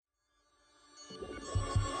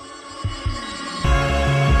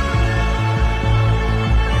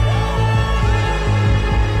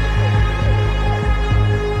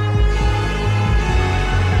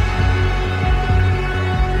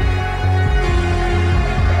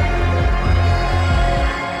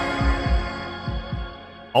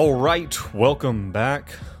right, welcome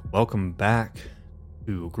back. Welcome back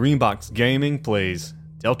to Greenbox Gaming plays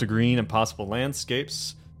Delta Green Impossible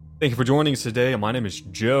Landscapes. Thank you for joining us today. My name is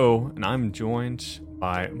Joe, and I'm joined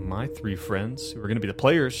by my three friends who are going to be the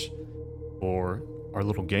players for our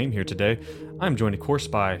little game here today. I'm joined, of course,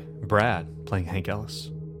 by Brad, playing Hank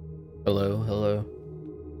Ellis. Hello.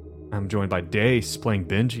 I'm joined by Dace, playing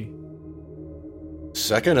Benji.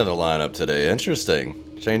 Second in the lineup today.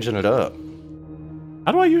 Interesting. Changing it up.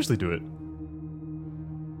 How do I usually do it?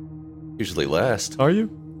 Usually last. Are you?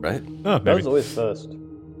 Right? Oh, That was always first.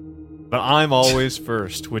 But I'm always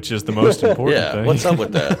first, which is the most important thing. What's up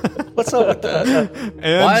with that? What's up with that?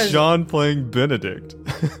 And Sean playing Benedict.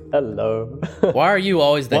 Hello. Why are you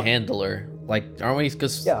always the What? handler? Like, aren't we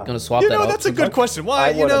just Yeah. gonna swap You that know, up? that's a good question. Why? I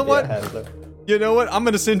You know wanna be a what? handler. You know what? I'm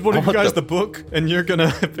going to send one of you want guys the- the book, and you're going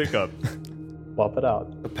to pick up. Swap it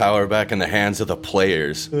out. The power back in the hands of the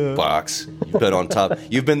players. Box. You've been on top.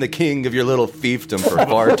 You've been the king of your little fiefdom for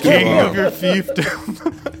far too King long. of your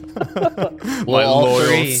fiefdom. My all loyal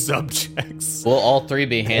three- subjects. We'll all three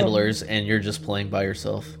be handlers, and you're just playing by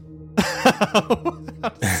yourself.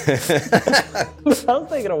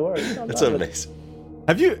 Sounds like it'll work. That's amazing.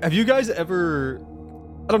 Have you guys ever...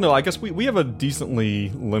 I don't know, I guess we have a decently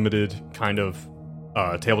limited kind of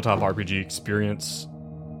tabletop RPG experience.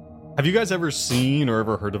 Have you guys ever seen or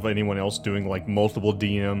ever heard of anyone else doing like multiple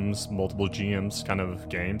DMs, multiple GMs kind of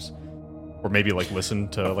games? Or maybe like listen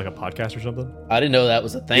to like a podcast or something? I didn't know that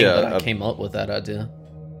was a thing, Yeah, but I came up with that idea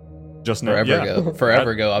Just now. forever Yeah. ago.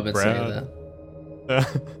 Forever ago, I've been Brad. saying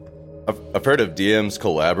that. I've heard of DMs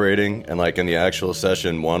collaborating, and like in the actual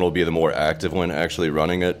session, one will be the more active one actually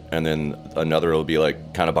running it, and then another will be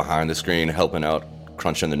like kind of behind the screen helping out,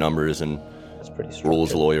 crunching the numbers and That's pretty rules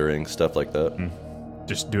structured. lawyering, stuff like that.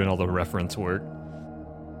 Just doing all the reference work.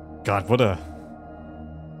 God, what a...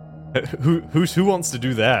 Who wants to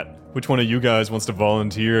do that? Which one of you guys wants to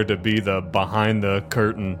volunteer to be the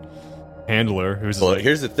behind-the-curtain handler? Who's Well, like,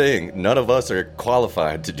 here's the thing. None of us are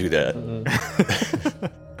qualified to do that.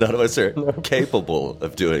 None of us are capable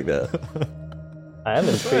of doing that. I am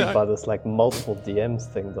intrigued by this like multiple DMs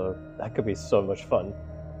thing though. That could be so much fun.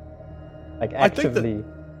 Like I think that- actively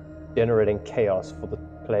generating chaos for the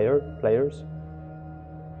players.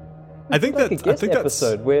 I think Like that a guest that's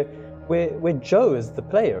episode where Joe is the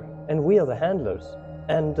player and we are the handlers,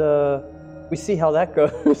 and we see how that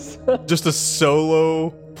goes. just a solo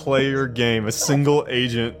player game, a single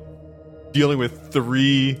agent dealing with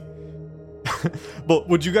three. But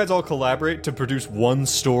would you guys all collaborate to produce one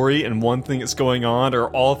story and one thing that's going on, or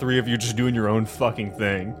all three of you just doing your own fucking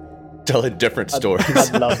thing? Telling different stories.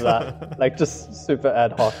 I'd love that. Like just super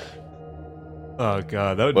ad hoc. Oh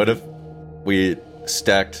god, that would. What if we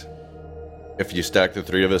stacked... If you stacked the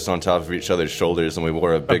three of us on top of each other's shoulders and we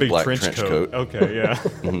wore a big black trench coat. Okay, yeah.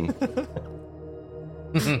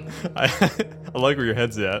 I like where your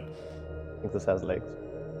head's at. I think this has legs.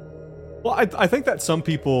 Well, I think that some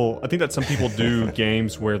people do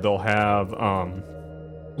games where they'll have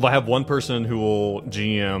one person who will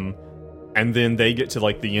GM, and then they get to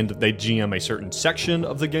like the end. They GM a certain section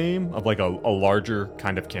of the game of like a larger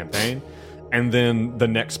kind of campaign, and then the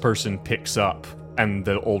next person picks up, and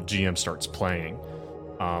the old GM starts playing,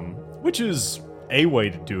 which is a way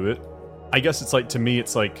to do it. I guess it's like, to me,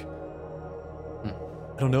 it's like,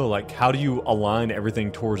 I don't know, like how do you align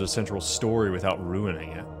everything towards a central story without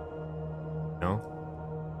ruining it? No.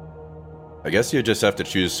 I guess you just have to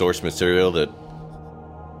choose source material that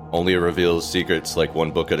only reveals secrets like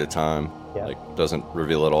one book at a time. Yeah. Like doesn't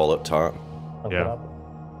reveal it all up top. Look Yeah. it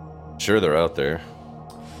up. Sure, they're out there.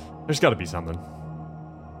 There's got to be something.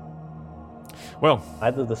 Well,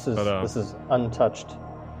 Either this is untouched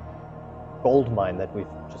gold mine that we've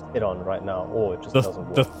just hit on right now, or it just doesn't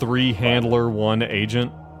work. the three handler, one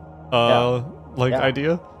agent, Yeah.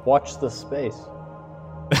 idea. Watch the space.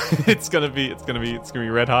 It's gonna be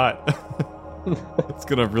red hot. It's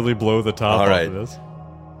gonna really blow the top All off right. of this.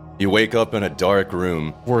 You wake up in a dark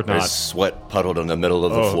room. We're There's not. sweat puddled in the middle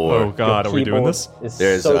of the floor. Oh god, are we doing Keyboard this? Is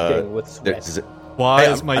There's soaking with sweat. Why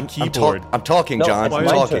Hey, is my I'm keyboard? I'm talking, No, John. it's I'm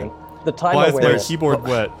my talking. turn. The Why timer is my went. keyboard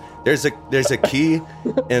wet? There's a key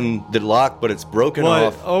in the lock, but it's broken What?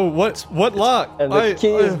 off. Oh, what lock? And the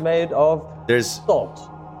key is made of There's salt.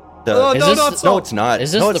 the. Oh, Is no, this- not no, salt. it's not.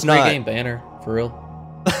 Is this no, the it's not. pregame banner for real?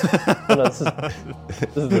 No, this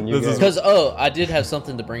is the new This game. is- Because I did have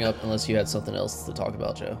something to bring up. Unless you had something else to talk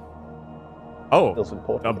about, Joe. Oh, Feels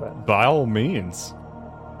important, right? by all means.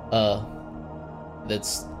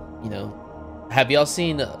 That's Have y'all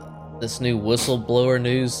seen this new whistleblower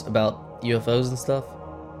news about UFOs and stuff?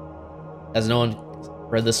 Has no one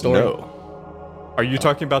read this story? No. Are you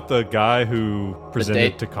talking about the guy who presented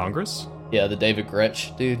date- to Congress? Yeah, the David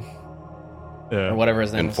Gretsch dude, Yeah. or whatever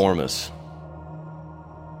his name is. Informus.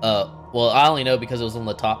 Well, I only know because it was on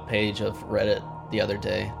the top page of Reddit the other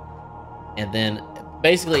day. And then,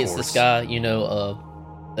 basically, it's this guy,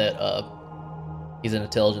 that he's an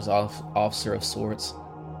intelligence officer of sorts.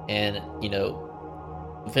 And,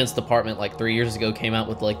 Defense Department, like, 3 years ago, came out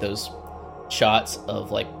with, like, those shots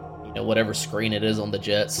of, like, whatever screen it is on the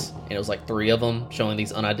jets. And it was, like, 3 of them showing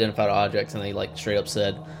these unidentified objects. And they, like, straight up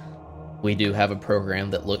said, we do have a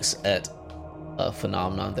program that looks at a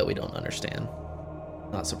phenomenon that we don't understand.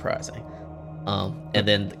 Not surprising. And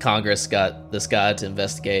then Congress got this guy to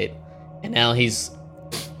investigate, and now he's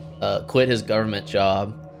quit his government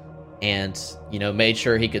job and made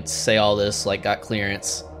sure he could say all this, like got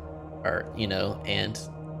clearance, or and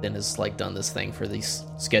then has like done this thing for these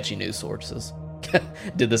sketchy news sources.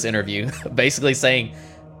 Did this interview basically saying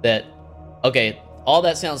that, okay, all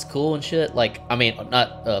that sounds cool and shit, like, I mean,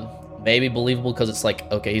 not maybe believable because it's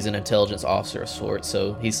like, okay, he's an intelligence officer of sorts,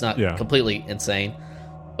 so he's not completely insane.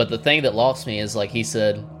 But the thing that lost me is, like, he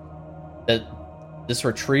said that this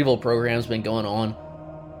retrieval program's been going on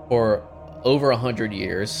for over 100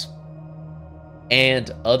 years, and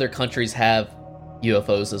other countries have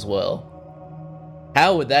UFOs as well.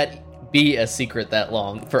 How would that be a secret that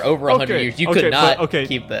long? For over 100 years, you could not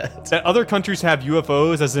keep that. That other countries have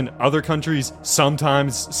UFOs, as in other countries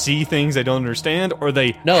sometimes see things they don't understand, or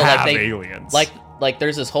they have aliens. Like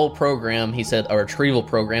there's this whole program, he said, a retrieval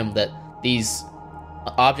program, that these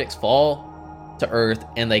objects fall to Earth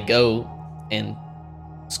and they go and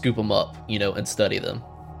scoop them up, and study them.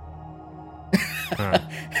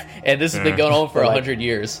 And this has been going on for 100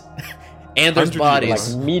 years. And there's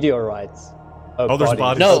bodies. Like meteorites. Oh, there's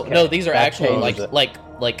bodies. No, these are actual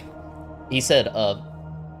like he said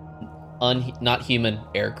not human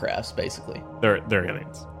aircrafts, basically. They're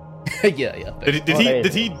aliens. yeah.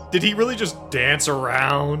 Did he really just dance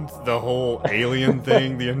around the whole alien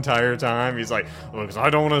thing the entire time? He's like, look,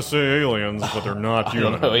 I don't want to say aliens, but they're not I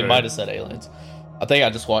human. don't know, he might have said aliens. I think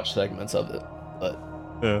I just watched segments of it, but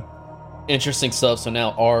yeah, interesting stuff. So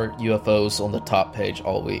now our UFOs on the top page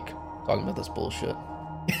all week, talking about this bullshit.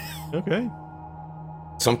 Okay.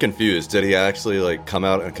 So I'm confused. Did he actually like come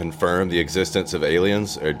out and confirm the existence of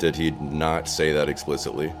aliens, or did he not say that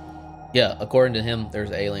explicitly? Yeah, according to him,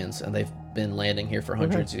 there's aliens, and they've been landing here for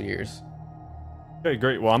hundreds of years. Okay,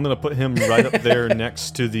 great. Well, I'm gonna put him right up there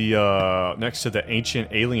next to the ancient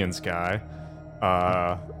aliens guy,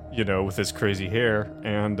 with his crazy hair,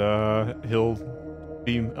 and he'll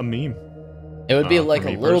be a meme. It would be like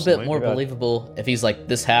a little bit more believable if he's like,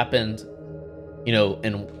 this happened,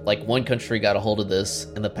 and like one country got a hold of this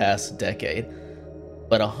in the past decade,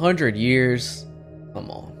 but 100 years,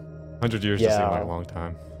 come on. 100 years just seems like a long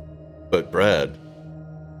time. But Brad,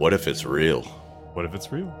 what if it's real? What if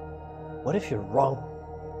it's real? What if you're wrong?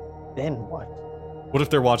 Then what? What if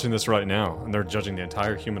they're watching this right now and they're judging the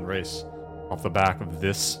entire human race off the back of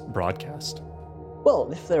this broadcast?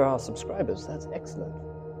 Well, if there are subscribers, that's excellent.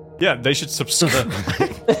 Yeah, they should subscribe.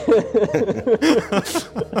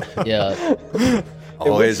 Yeah.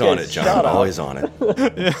 Always on it, John. Always on it.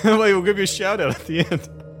 Yeah, we'll give you a shout out at the end.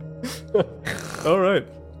 All right.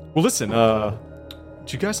 Well, listen,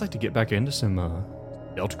 would you guys like to get back into some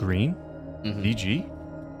Delta Green? DG?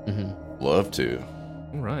 Love to.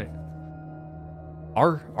 All right.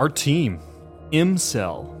 Our team,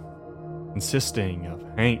 M-Cell, consisting of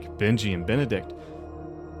Hank, Benji, and Benedict,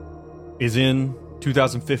 is in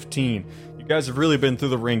 2015. You guys have really been through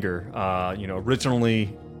the ringer.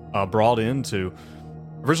 Originally brought in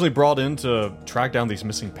to track down these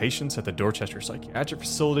missing patients at the Dorchester Psychiatric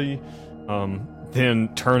Facility. Then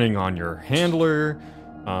turning on your handler,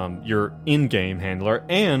 your in-game handler,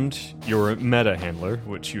 and your meta handler,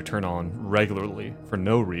 which you turn on regularly for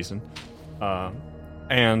no reason.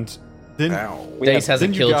 And then Dace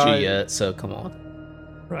hasn't killed you yet, so come on.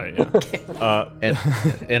 Right, yeah.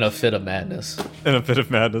 In a fit of madness. In a fit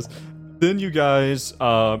of madness. Then you guys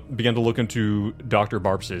began to look into Dr.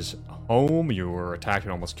 Barbs' home. You were attacked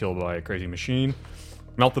and almost killed by a crazy machine.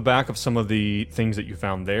 And off the back of some of the things that you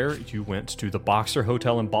found there, you went to the Boxer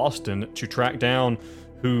Hotel in Boston to track down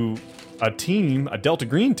who a Delta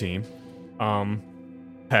Green team,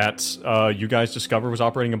 that you guys discovered was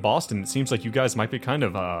operating in Boston. It seems like you guys might be kind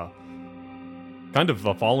of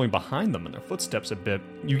following behind them in their footsteps a bit.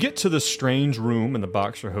 You get to this strange room in the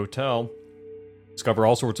Boxer Hotel, discover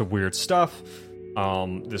all sorts of weird stuff.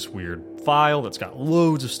 This weird file that's got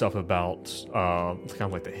loads of stuff about kind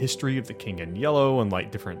of like the history of the King in Yellow and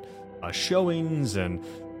like different showings and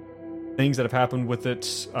things that have happened with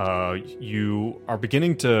it. You are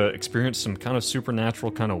beginning to experience some kind of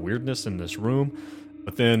supernatural kind of weirdness in this room.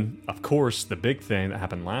 But then, of course, the big thing that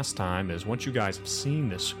happened last time is once you guys have seen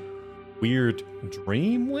this weird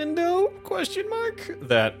dream window,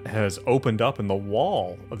 that has opened up in the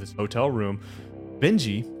wall of this hotel room,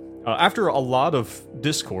 Benji, after a lot of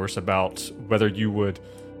discourse about whether you would,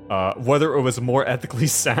 whether it was more ethically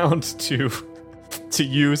sound to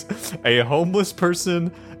use a homeless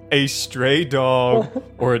person, a stray dog,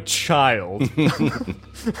 or a child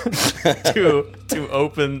to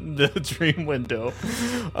open the dream window.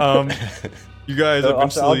 You guys So eventually...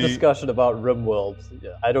 after our discussion about RimWorld,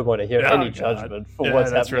 I don't want to hear any judgment for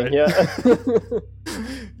what's happening here.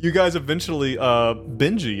 You guys eventually,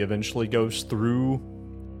 Benji eventually goes through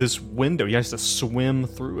this window. He has to swim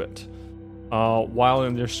through it. While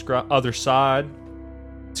on the other side,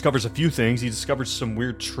 discovers a few things. He discovers some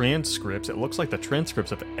weird transcripts. It looks like the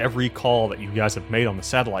transcripts of every call that you guys have made on the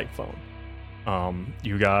satellite phone.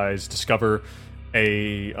 You guys discover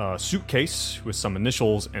a suitcase with some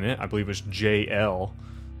initials in it. I believe it was JL.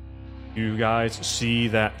 You guys see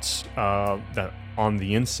that that on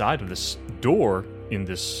the inside of this door in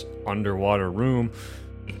this underwater room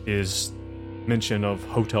is mention of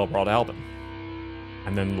Hotel Broad Albin.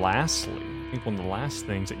 And then lastly, I think one of the last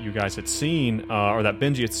things that you guys had seen, or that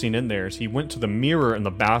Benji had seen in there, is he went to the mirror in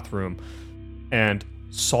the bathroom and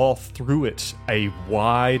saw through it a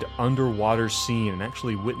wide underwater scene and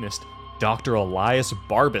actually witnessed Dr. Elias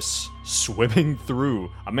Barbas swimming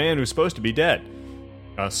through, a man who's supposed to be dead,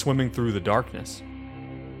 swimming through the darkness.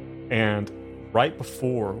 And right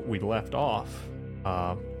before we left off,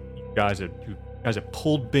 you guys had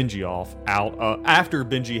pulled Benji out after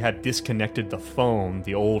Benji had disconnected the phone,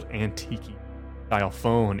 the old antique style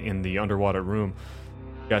phone in the underwater room.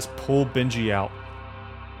 You guys pull Benji out,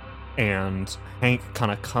 and Hank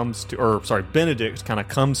kind of comes to, Benedict kind of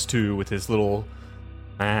comes to with his little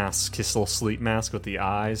mask, his little sleep mask with the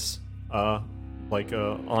eyes, on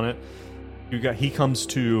it. He comes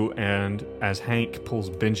to, and as Hank pulls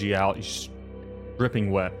Benji out, he's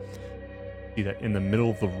dripping wet. You see that in the middle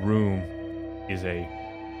of the room is a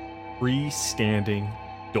freestanding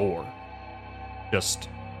door, just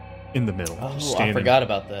in the middle. Oh, I forgot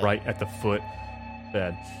about that. Right at the foot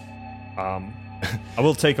bed. I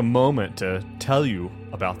will take a moment to tell you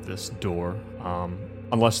about this door,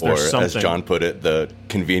 unless there's something. Or, as John put it, the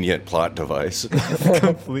convenient plot device.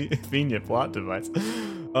 Convenient plot device.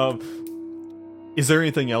 Is there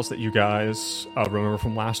anything else that you guys remember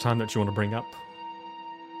from last time that you want to bring up?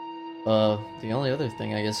 The only other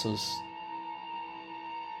thing, I guess, was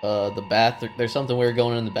the bathroom. There's something weird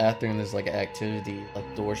going on in the bathroom. There's like an activity,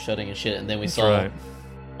 like door shutting and shit. And then we saw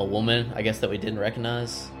a woman, I guess, that we didn't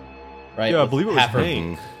recognize. Right? Yeah, I believe it was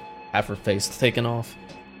Hank. Half her face taken off.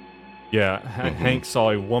 Yeah, Hank saw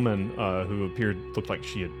a woman who looked like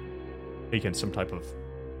she had taken some type of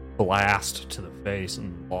blast to the face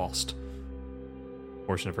and lost a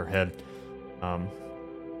portion of her head.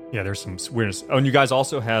 Yeah, there's some weirdness. Oh, and you guys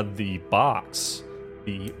also had the box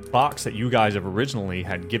that you guys have originally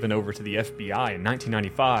had given over to the FBI in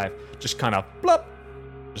 1995, just kind of plop,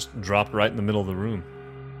 just dropped right in the middle of the room.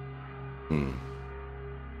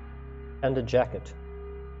 And a jacket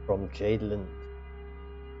from Jade Lind.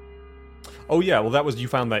 Oh yeah, well you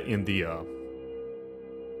found that in the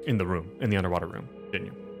room, in the underwater room, didn't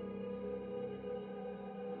you?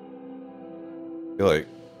 I feel like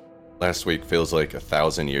last week feels like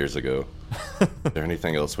 1,000 years ago. Is there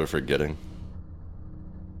anything else we're forgetting?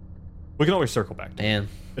 We can always circle back to it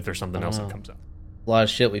if there's something else that comes up. A lot of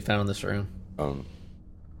shit we found in this room.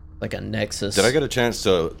 Like a nexus. Did I get a chance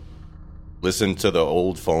to listen to the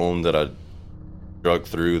old phone that I drug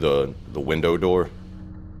through the window door?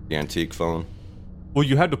 The antique phone? Well,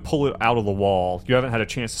 you had to pull it out of the wall. You haven't had a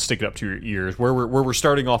chance to stick it up to your ears. Where we're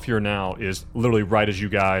starting off here now is literally right as you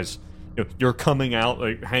guys... You're coming out,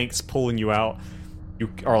 like Hank's pulling you out. You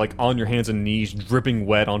are like on your hands and knees, dripping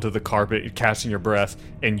wet onto the carpet, catching your breath,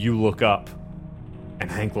 and you look up,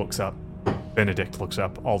 and Hank looks up. Benedict looks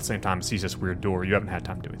up all at the same time and sees this weird door. You haven't had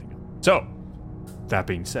time to do anything else. So, that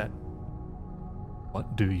being said,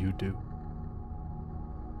 what do you do?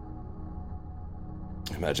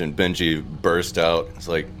 Imagine Benji burst out. It's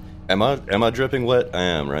like, am I dripping wet? I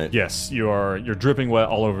am, right? Yes, you're dripping wet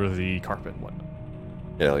all over the carpet and whatnot.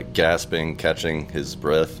 Yeah, like gasping, catching his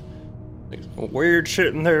breath. Like, weird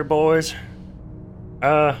shit in there, boys.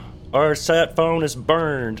 Our sat phone is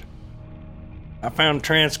burned. I found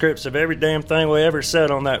transcripts of every damn thing we ever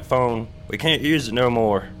said on that phone. We can't use it no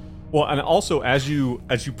more. Well, and also as you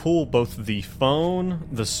pull both the phone,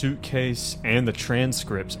 the suitcase, and the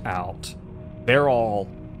transcripts out, they're all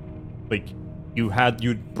like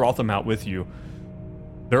you'd brought them out with you.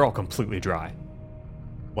 They're all completely dry.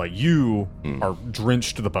 Like you are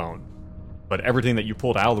drenched to the bone. But everything that you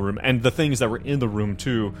pulled out of the room, and the things that were in the room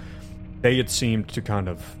too, they had seemed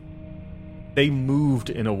to they moved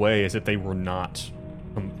in a way as if they were not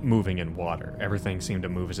moving in water. Everything seemed to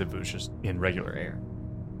move as if it was just in regular air.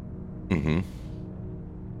 Mm-hmm.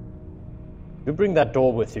 You bring that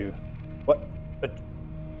door with you. What? But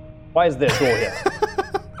why is there a door here?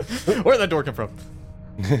 Where'd that door come from?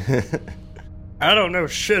 I don't know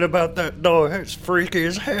shit about that door. It's freaky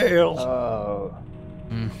as hell. Oh.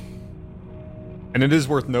 And it is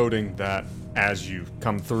worth noting that as you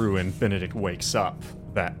come through and Benedict wakes up,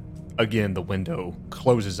 that again the window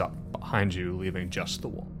closes up behind you, leaving just the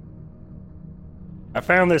wall. I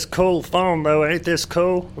found this cool phone though. Ain't this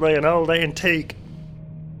cool? Like an old antique.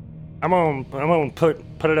 I'm gonna put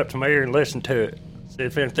it up to my ear and listen to it. See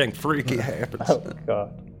if anything freaky happens. Oh,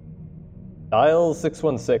 God. Dial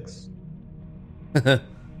 616.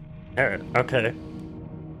 Alright, okay.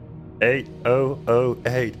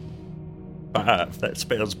 8008. 5. That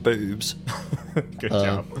spells boobs. Good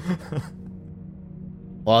job.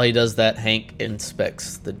 While he does that, Hank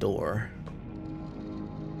inspects the door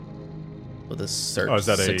with a search. Oh, is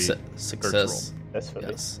that a success? That's for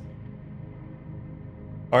Yes.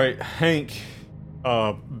 All right, Hank.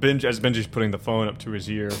 As Benji's putting the phone up to his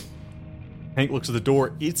ear, Hank looks at the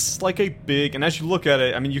door. It's like a big, and as you look at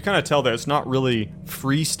it, I mean, you kind of tell that it's not really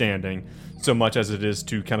freestanding so much as it is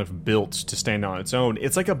to kind of built to stand on its own.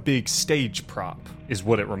 It's like a big stage prop, is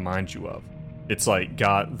what it reminds you of. It's like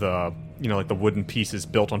got the, like the wooden pieces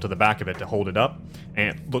built onto the back of it to hold it up,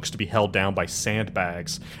 and it looks to be held down by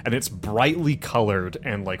sandbags. And it's brightly colored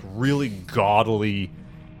and like really gaudily,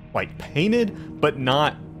 like painted, but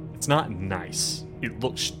it's not nice. It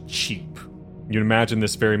looks cheap. You'd imagine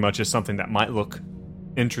this very much as something that might look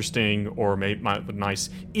interesting or might look nice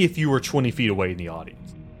if you were 20 feet away in the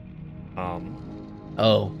audience.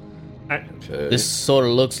 This sort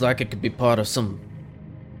of looks like it could be part of some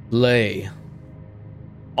play.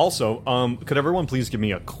 Also, could everyone please give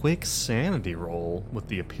me a quick sanity roll with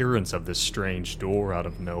the appearance of this strange door out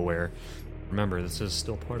of nowhere? Remember, this is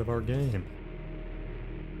still part of our game.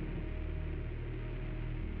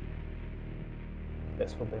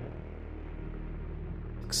 This will be.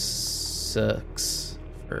 Sucks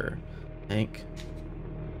for Hank.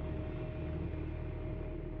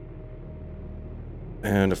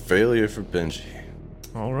 And a failure for Benji.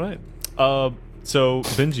 All right. So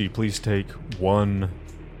Benji, please take 1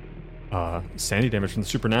 sanity damage from the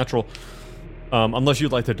supernatural, unless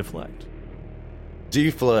you'd like to deflect.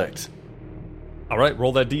 Deflect. All right,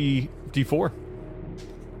 roll that D4.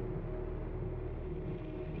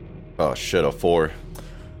 Oh shit, a 4.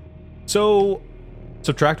 So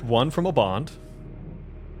subtract 1 from a bond,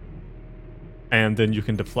 and then you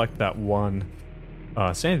can deflect that 1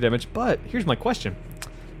 sanity damage. But here's my question: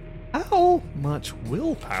 how much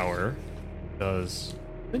willpower does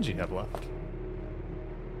Benji have left?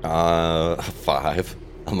 5.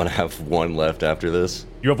 I'm gonna have 1 left after this.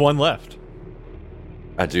 You have 1 left.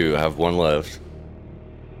 I do have 1 left.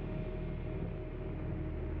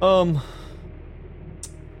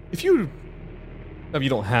 If you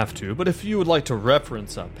don't have to, but if you would like to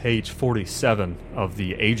reference page 47 of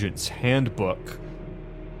the Agent's Handbook,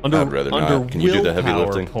 I'd rather not. Can you do the heavy willpower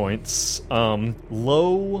lifting? Points,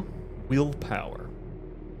 low willpower.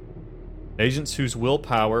 Agents whose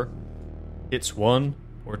willpower hits 1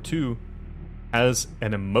 or 2 has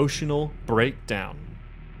an emotional breakdown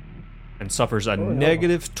and suffers a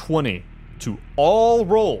negative 20 to all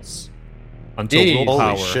rolls until Jeez.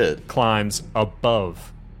 willpower Holy shit. climbs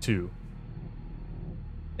above 2.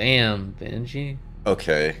 Damn, Benji.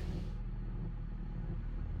 Okay.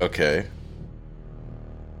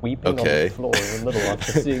 Weeping on Okay. the floor in the middle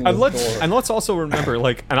after seeing And this door. let's also remember,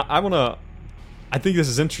 I think this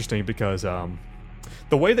is interesting because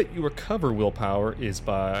the way that you recover willpower is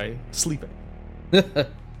by sleeping.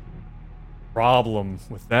 Problem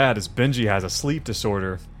with that is Benji has a sleep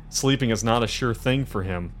disorder. Sleeping is not a sure thing for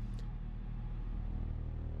him.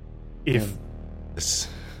 If It's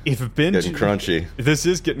Benji, getting crunchy. this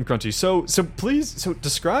is getting crunchy. So please,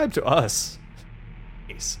 describe to us,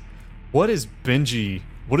 what is Benji?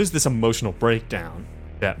 What is this emotional breakdown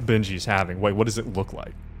that Benji's having? Wait, what does it look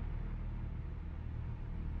like?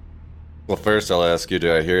 Well, first I'll ask you,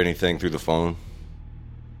 do I hear anything through the phone?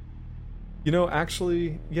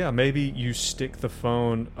 Actually, yeah, maybe you stick the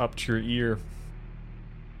phone up to your ear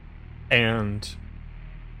and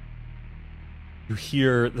you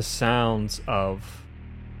hear the sounds of...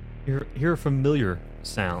 Hear a familiar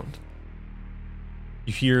sound.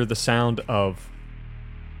 You hear the sound of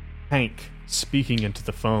Hank speaking into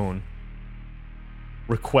the phone,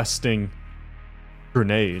 requesting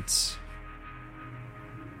grenades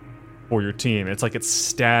for your team. It's like it's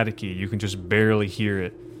staticky. You can just barely hear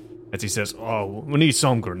it as he says, "Oh, we need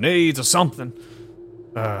some grenades or something."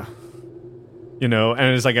 You know,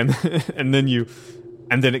 and it's like, and then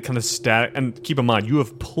it kind of static. And keep in mind, you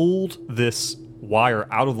have pulled this wire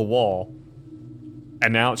out of the wall,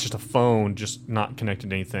 and now it's just a phone, just not connected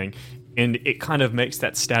to anything. And it kind of makes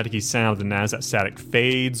that staticky sound, and as that static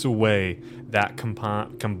fades away, that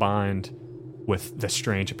combined with the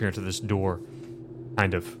strange appearance of this door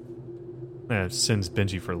kind of sends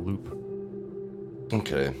Benji for a loop.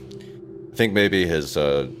 Okay. I think maybe his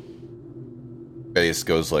face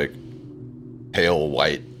goes like pale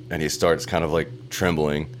white, and he starts kind of like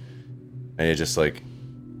trembling, and he just like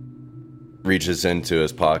reaches into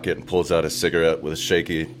his pocket and pulls out a cigarette with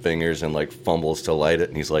shaky fingers and like fumbles to light it,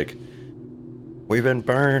 and he's like, "We've been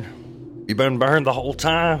burned. You've been burned the whole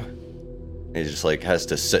time." And he just like has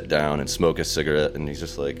to sit down and smoke a cigarette, and he's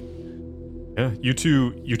just like, yeah, you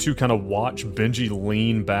two kind of watch Benji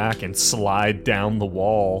lean back and slide down the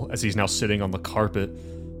wall as he's now sitting on the carpet.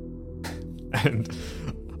 And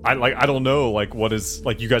I don't know, like, what is,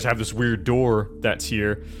 like, you guys have this weird door that's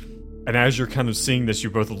here, and as you're kind of seeing this,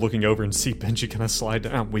 you're both looking over and see Benji kind of slide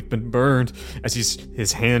down. "We've been burned," as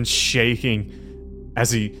his hands shaking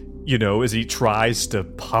as he tries to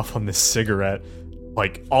puff on this cigarette,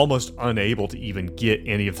 like almost unable to even get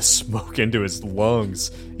any of the smoke into his lungs.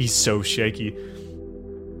 He's so shaky.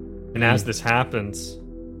 And as this happens,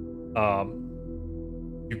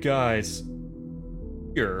 you guys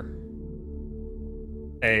hear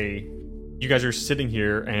you guys are sitting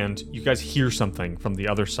here and you guys hear something from the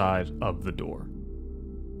other side of the door.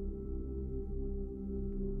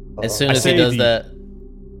 As soon as he does that,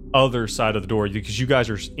 other side of the door, because you guys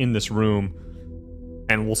are in this room,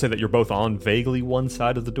 and we'll say that you're both on vaguely one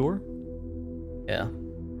side of the door. yeah.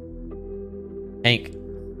 Hank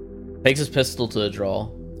takes his pistol to a draw.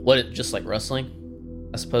 Just like rustling?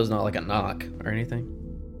 I suppose not like a knock or anything.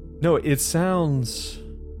 No, it sounds...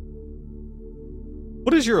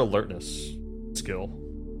 What is your alertness skill?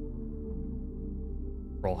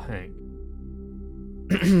 Roll, Hank.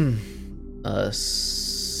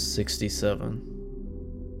 67.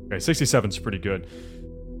 Okay, 67's pretty good.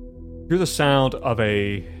 You hear the sound of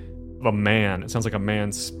a man. It sounds like a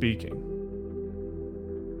man speaking.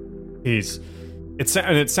 It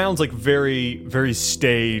sounds like very, very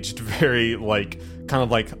staged, very like kind of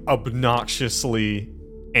like obnoxiously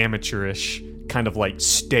amateurish, kind of like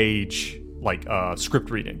stage, like script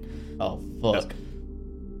reading. Oh fuck!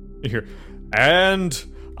 You hear, "And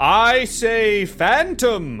I say,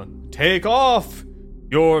 Phantom, take off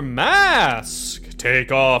your mask.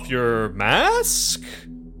 Take off your mask.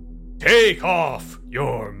 Take off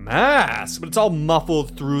your mask." But it's all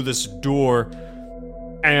muffled through this door.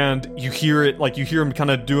 And you hear it, like, you hear him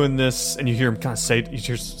kind of doing this, and you hear him kind of say, you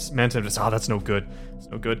hear Manta just, "Oh, that's no good. It's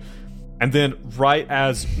no good." And then right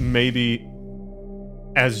as maybe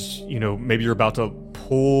you're about to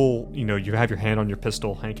pull, you have your hand on your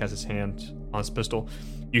pistol, Hank has his hand on his pistol,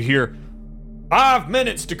 you hear, "5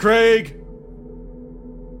 minutes to Craig!"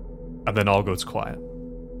 And then all goes quiet.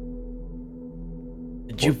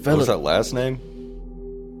 what was that last name?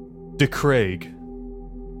 DeCraig.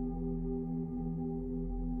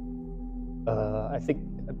 I think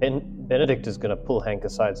Benedict is going to pull Hank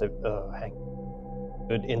aside and say, "Hank,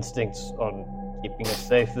 good instincts on keeping us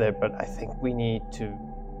safe there, but I think we need to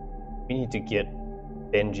get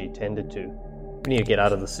Benji tended to. We need to get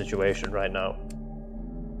out of the situation right now.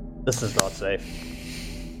 This is not safe."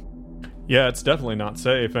 Yeah, it's definitely not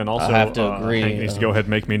safe, and also I have to agree. Hank needs to go ahead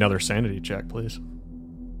and make me another sanity check, please.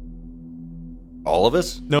 All of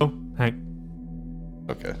us? No, Hank.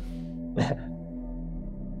 Okay.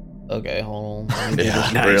 Okay, hold on.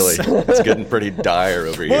 Yeah, Nice. really. It's getting pretty dire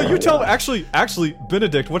over here. Well, you tell. Actually,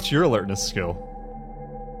 Benedict, what's your alertness skill?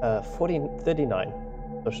 39.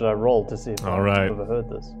 So should I roll to see if All I've right. overheard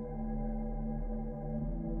this?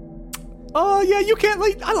 Oh, yeah, you can't.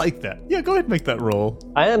 I like that. Yeah, go ahead and make that roll.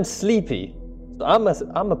 I am sleepy, so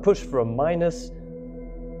I'm a push for a minus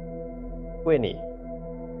 20.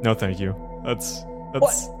 No, thank you. That's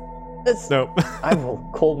That's, no. I will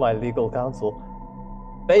call my legal counsel.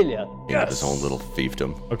 Failure. Yeah, his own little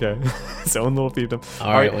fiefdom. Okay, his own little fiefdom.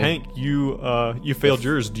 All right, right, Hank, you failed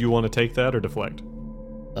yours. Do you want to take that or deflect?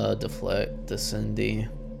 Deflect, descendi,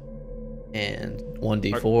 and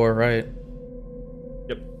 1d4, right?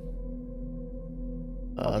 Yep.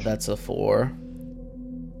 That's a 4.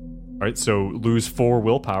 All right, so lose 4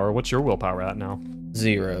 willpower. What's your willpower at now?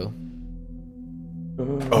 0.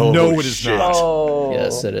 Oh, No, it is shit. not. Oh.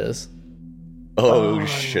 Yes, it is. Oh,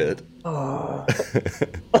 shit. Oh.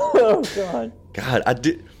 Oh, God. God, I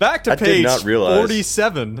did. Back to I did page not realize.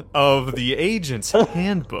 47 of the Agent's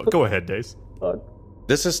Handbook. Go ahead, Dace. Fuck.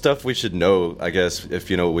 This is stuff we should know, I guess, if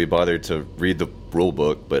we bothered to read the rule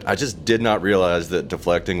book. But I just did not realize that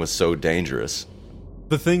deflecting was so dangerous.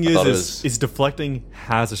 The thing is deflecting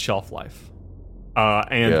has a shelf life.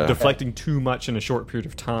 And deflecting too much in a short period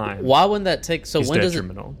of time. Why wouldn't that take? So is when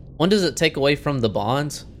detrimental. does it take away from the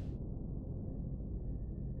bonds?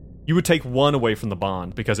 You would take one away from the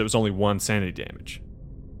bond because it was only one sanity damage.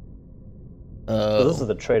 So this is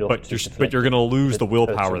the trade-off. But you're going to lose the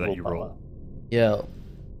willpower that you roll. Yeah.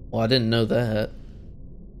 Well, I didn't know that.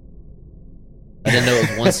 I didn't know it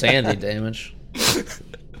was one sanity damage.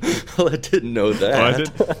 Well, I didn't know that. Oh, I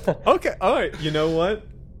did? Okay, all right. You know what?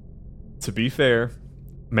 To be fair,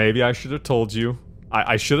 maybe I should have told you.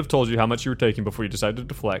 I should have told you how much you were taking before you decided to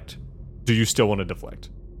deflect. Do you still want to deflect?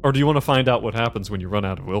 Or do you want to find out what happens when you run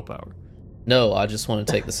out of willpower? No, I just want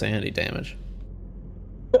to take the sanity damage.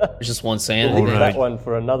 It's just one sanity All damage. right. That one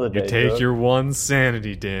for another day. You take Joe. your one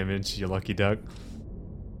sanity damage, you lucky duck.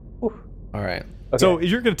 Whew. All right. Okay. So if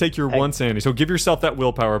you're going to take your one sanity, so give yourself that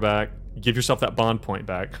willpower back, give yourself that bond point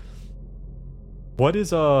back. What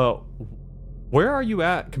is where are you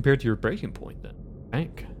at compared to your breaking point then,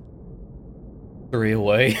 Hank? 3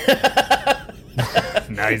 away.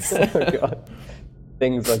 Nice. Oh, God.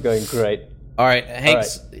 Things are going great. All right,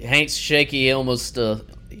 Hank's shaky. He almost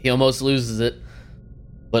loses it,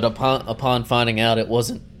 but upon finding out it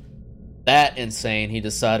wasn't that insane, he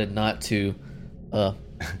decided not to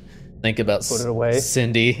think about Put it away.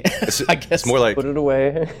 Cindy. I guess It's more like Put it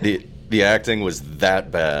away. the acting was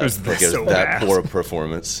that bad. It was Like, so that bad. poor a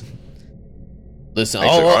performance. Listen,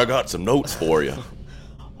 He's like, I got some notes for you.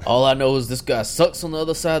 all I know is this guy sucks on the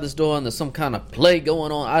other side of this door, and there's some kind of play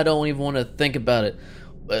going on. I don't even want to think about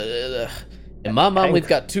it. In my mind, we've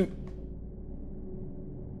got 2.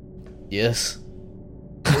 Yes.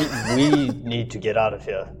 we need to get out of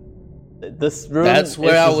here. This room. That's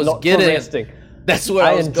where I was not for getting. resting. That's where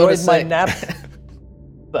I I was going to enjoyed my say. nap,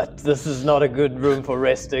 but this is not a good room for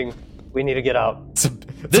resting. We need to get out.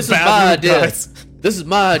 This is my idea. This is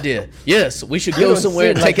my idea. Yes, we should go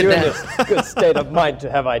somewhere and take a you're nap. in a good state of mind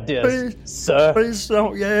to have ideas, sir. Please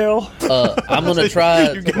don't yell. I'm gonna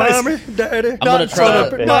try. You guys- Mommy, Daddy. I'm gonna try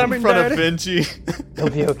to Not in front of Benji. You'll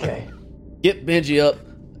be okay. get Benji up.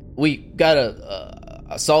 We gotta.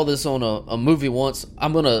 I saw this on a movie once.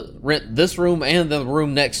 I'm gonna rent this room and the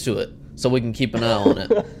room next to it so we can keep an eye on it.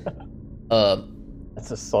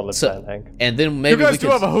 That's a solid So- plan, Hank. And then You maybe guys we do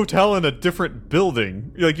could. have a hotel in a different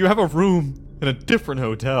building. Like you have a room in a different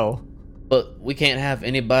hotel. But we can't have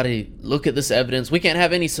anybody look at this evidence. We can't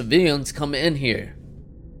have any civilians come in here.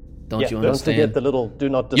 Don't you Don't understand? forget the little "do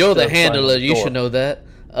not disturb" You're the sign on handler. the You door. should know that.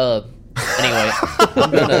 Anyway,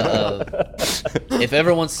 I'm gonna. If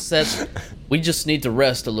everyone says we just need to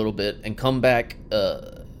rest a little bit and come back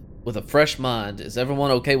with a fresh mind, is everyone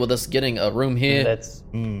okay with us getting a room here? Let's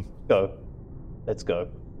go. Let's go.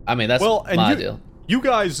 I mean, that's Well, and my you, deal. you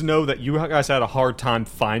guys know that you guys had a hard time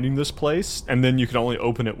finding this place, and then you could only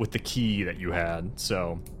open it with the key that you had.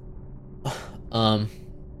 So, I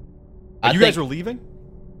you guys are leaving.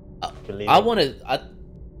 Believe I it. want to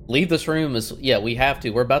leave this room. We have to.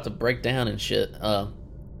 We're about to break down and shit.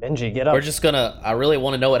 Benji, get up. We're just gonna. I really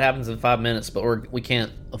want to know what happens in 5 minutes, but we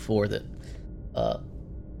can't afford it.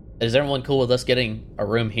 Is everyone cool with us getting a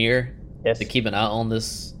room here Yes. to keep an eye on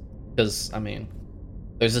this? Because I mean,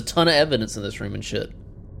 there's a ton of evidence in this room and shit.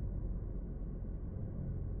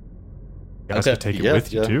 You guys Okay. could take it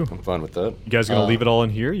with you too. I'm fine with that. You guys gonna leave it all in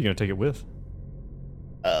here? You gonna take it with?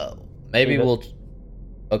 Maybe Leave it. we'll.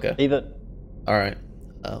 Okay. Leave it. All right.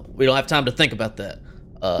 We don't have time to think about that.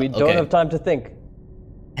 We don't okay. have time to think.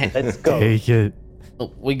 Let's go. Take it.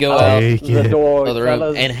 We go out Take the it. door, of the room,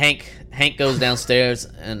 fellas. and Hank goes downstairs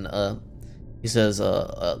and he says,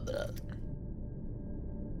 "I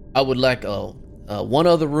would like one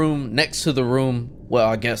other room next to the room where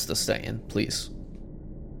our guests are staying, please."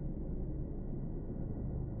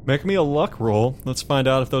 Make me a luck roll. Let's find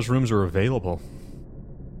out if those rooms are available.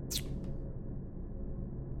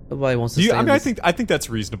 Nobody wants to stay. I in mean, this. I think that's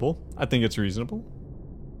reasonable. I think it's reasonable.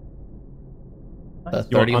 A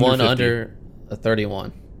You want 31 under 50? under a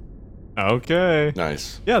 31. Okay.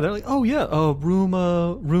 Nice. Yeah, they're like, oh yeah, room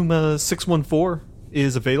 614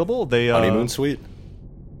 is available. They Honeymoon suite.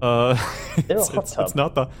 It's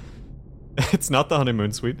not the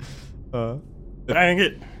honeymoon suite. Dang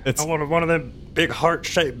it! It's I wanted one of them big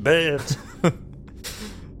heart-shaped beds. you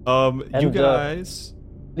And, guys.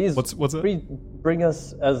 Please What's it? bring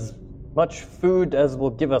us as much food as will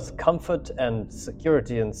give us comfort and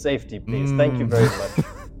security and safety, please. Thank you very much.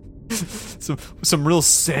 some real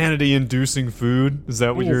sanity-inducing food. Is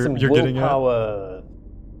that what you're getting at? Willpower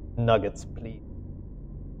nuggets, please.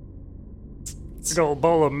 Big old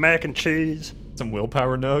bowl of mac and cheese. Some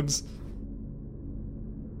willpower nugs.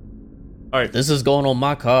 All right. This is going on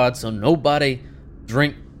my card, so nobody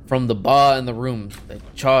drink from the bar in the room. They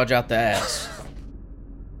charge out the ass.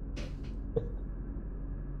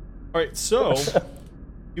 All right, so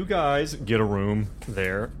you guys get a room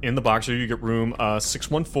there in the box. So you get room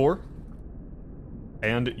 614,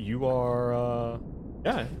 and you are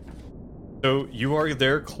So you are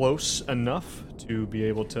there close enough to be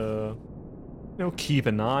able to, keep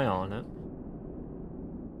an eye on it.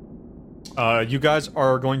 You guys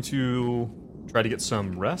are going to try to get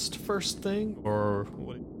some rest first thing, or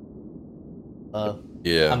what?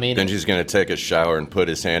 Yeah, I mean, Benji's gonna take a shower and put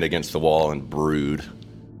his hand against the wall and brood.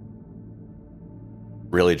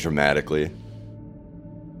 Really dramatically.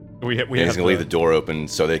 He's gonna leave the door open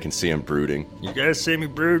so they can see him brooding. You guys see me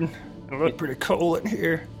brooding? I look pretty cold in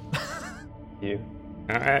here. You.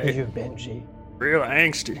 Alright. You, Benji. Real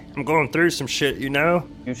angsty. I'm going through some shit, You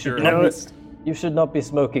should You should not be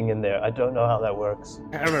smoking in there. I don't know how that works.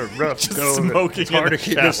 Having a rough go. Smoking. It's hard to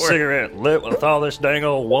keep this cigarette lit with all this dang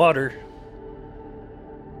old water.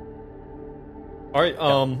 All right.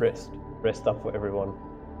 Rest up for everyone.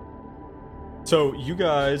 So you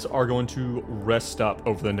guys are going to rest up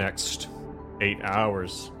over the next 8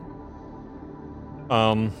 hours.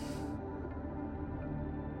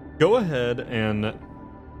 Go ahead and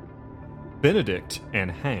Benedict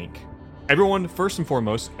and Hank. Everyone, first and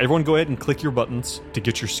foremost, everyone go ahead and click your buttons to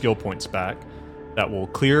get your skill points back. That will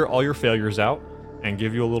clear all your failures out and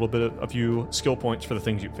give you a few skill points for the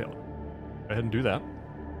things you failed. Go ahead and do that.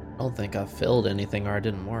 I don't think I filled anything or I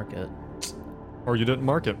didn't mark it. Or you didn't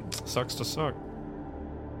mark it. Sucks to suck.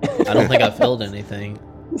 I don't think I filled anything,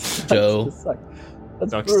 Joe.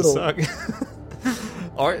 That's Sucks brutal. to suck.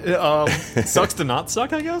 All right. Sucks to not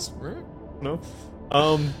suck, I guess. No.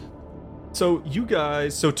 So you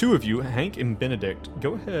guys, two of you, Hank and Benedict,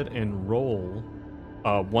 go ahead and roll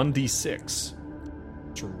 1d6.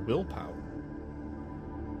 It's your willpower.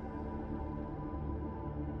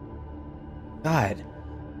 God.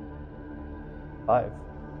 5.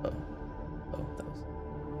 Oh, that was...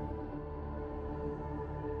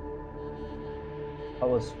 I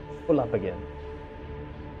was full up again.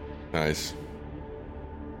 Nice.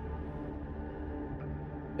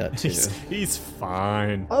 Got 2. He's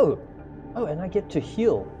fine. Oh, and I get to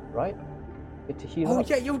heal, right? Get to heal. Oh up.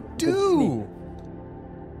 yeah, you do.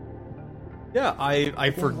 Yeah,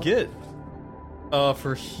 I forget.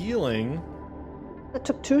 For healing, I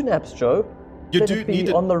took 2 naps, Joe. you Let do it be need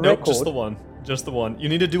to. on the Nope, record. just the one. Just the one. You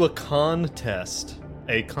need to do a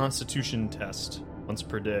a constitution test once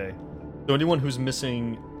per day. So anyone who's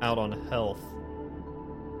missing out on health.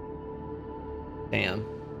 Damn.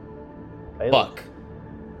 Failed. Fuck.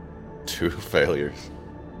 2 failures.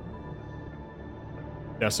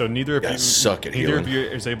 Yeah, so neither of Yeah, you suck at neither healing. of you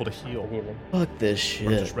is able to heal. Healing. Fuck this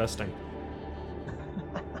We're shit. just resting.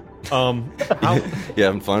 You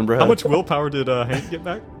having fun, bro? How much willpower did Hank get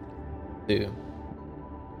back? 2.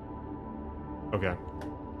 Okay.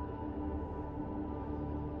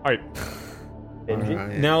 Alright. Benji.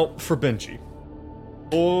 Alright. Now for Benji.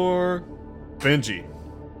 Benji.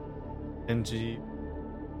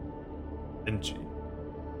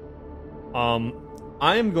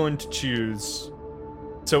 I am going to choose.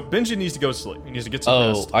 So Benji needs to go to sleep. He needs to get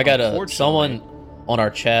some rest. I got Unfortunately- someone on our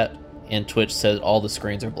chat and Twitch said all the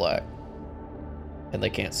screens are black. And they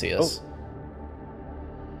can't see us.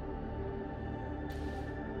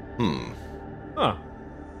 Huh.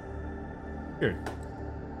 Weird. Thank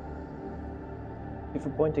you for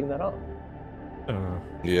pointing that out.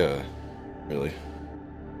 Yeah, really.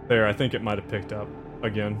 There, I think it might have picked up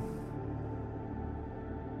again.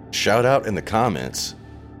 Shout out in the comments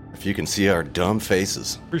if you can see our dumb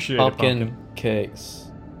faces. Appreciate Pumpkin it, Pumpkin.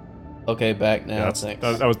 cakes. Okay, back now. Yeah, Thanks.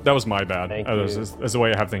 that was my bad. Thank That's the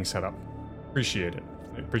way I have things set up. Appreciate it.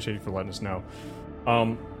 I appreciate you for letting us know.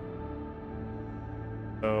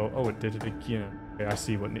 It did it again. Okay, I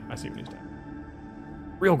see what needs to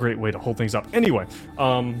happen. Real great way to hold things up. Anyway,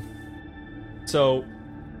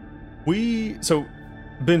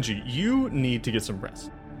 Benji, you need to get some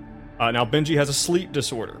rest. Now Benji has a sleep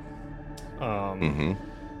disorder.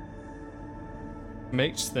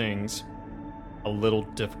 Makes things a little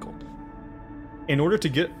difficult. In order to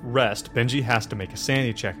get rest, Benji has to make a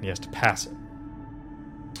sanity check and he has to pass it.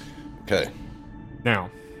 Okay. Now,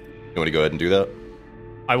 You want to go ahead and do that?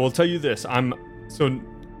 I will tell you this.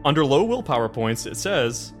 Under low willpower points, it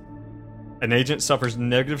says An agent suffers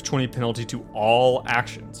negative 20 penalty to all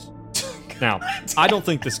actions. Now, I don't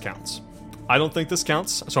think this counts.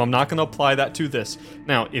 So I'm not going to apply that to this.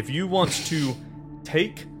 Now, if you want to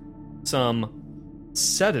take some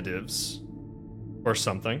sedatives or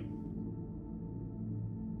something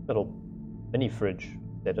Little mini fridge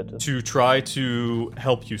sedative. to try to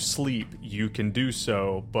help you sleep, you can do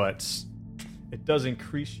so, but it does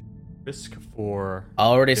increase your risk for... I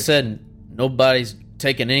already said nobody's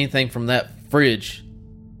taking anything from that fridge.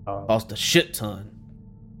 Cost a shit ton.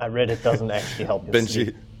 I read it doesn't actually help you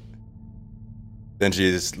sleep. Benji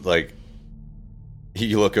is like,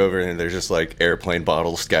 you look over and there's just like airplane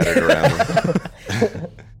bottles scattered around.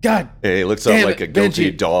 God, it looks up like a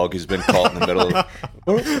guilty Benji. dog who's been caught in the middle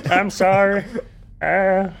of... I'm sorry.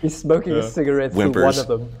 He's smoking a cigarette Whimpers. through one of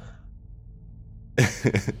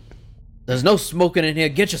them. There's no smoking in here.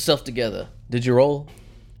 Get yourself together. Did you roll?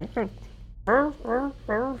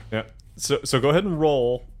 Yeah. So go ahead and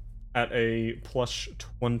roll at a plus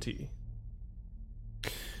 20.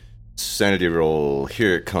 Sanity roll.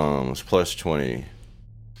 Here it comes. Plus 20.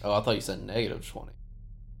 Oh, I thought you said negative 20.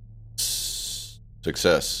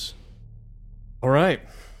 Success. All right.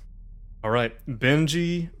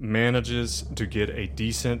 Benji manages to get a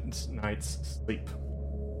decent night's sleep.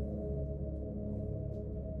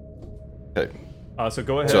 Okay. So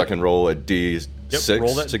go ahead. So I can roll a D6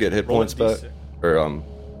 roll that- to get hit roll points that back? D6.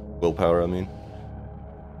 Or willpower, I mean.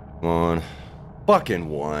 Come on. Fucking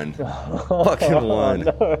one. Fucking one.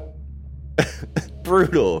 No.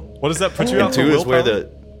 Brutal. What does that put you out And for 2 is where willpower?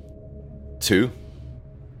 the... 2?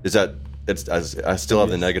 Is that... I still have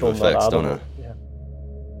the negative Still not effects, out of don't I? it.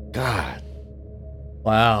 Yeah. God.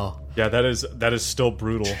 Wow. Yeah, that is still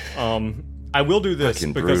brutal. I will do this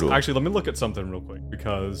Fucking because brutal. actually, let me look at something real quick.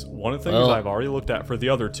 Because one of the things Well- I've already looked at for the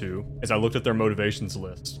other two is I looked at their motivations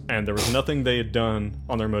list, and there was nothing they had done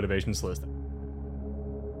on their motivations list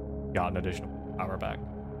that got an additional power back.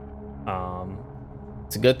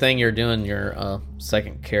 It's a good thing you're doing your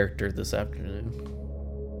second character this afternoon.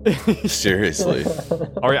 Seriously.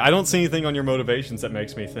 All right, I don't see anything on your motivations that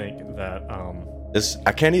makes me think that.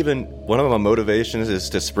 I can't even... One of my motivations is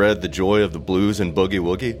to spread the joy of the blues and boogie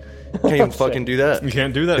woogie. Can't even fucking do that. You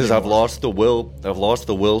can't do that Because I've anymore. lost the will. I've lost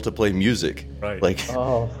the will to play music. Right. Like,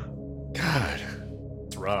 Oh, God.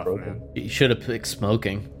 It's rough, man. You should have picked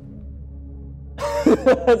smoking.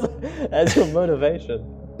 as your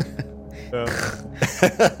motivation.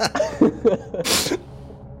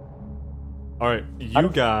 All right, you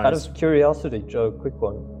Out guys. of curiosity, Joe, quick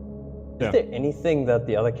one. Yeah. Is there anything that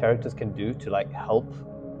the other characters can do to like help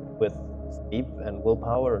with sleep and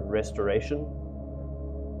willpower and restoration?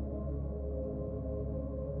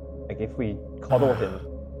 Like if we coddle him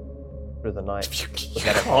through the night, would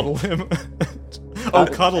that Coddle him. Oh,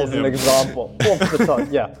 cuddle as him. an example. Off the top,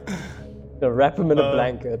 yeah. Wrap him in a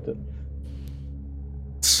blanket.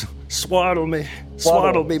 Swaddle me.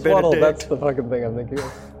 Swaddle me, Swaddle, Benedict. that's the fucking thing I'm thinking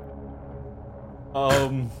of.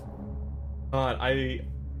 God, I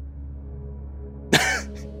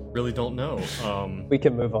really don't know. We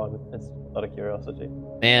can move on. It's not a curiosity.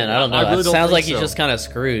 Man, I don't know. I really It don't sounds think like he's so. just kind of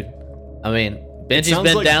screwed. I mean, Benji's sounds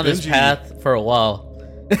been like down this Benji- path for a while.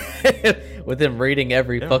 With him reading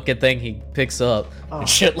every fucking thing he picks up and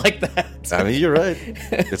shit like that. I mean, you're right.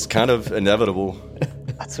 It's kind of inevitable.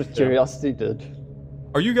 That's what curiosity did.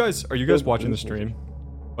 Are you guys watching the stream?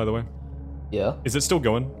 By the way, Yeah? is it still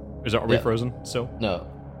going? Are we Yeah. frozen still? No,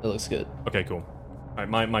 it looks good. Okay, cool. All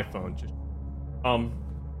right, my phone just.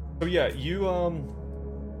 So yeah, you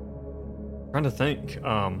trying to think.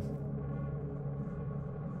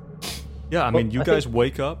 Yeah, I mean, Well, you I guys think-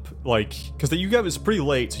 wake up like because you guys it's pretty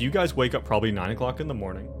late, so you guys wake up probably 9 o'clock in the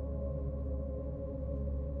morning.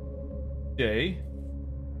 Day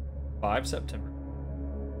 5 September.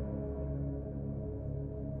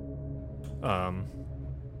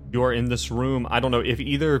 You are in this room. I don't know if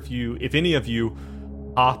any of you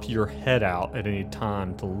pop your head out at any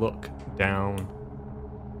time to look down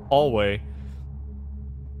hallway.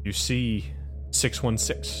 You see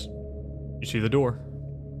 616. You see the door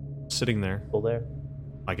sitting there Still there.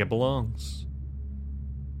 like it belongs.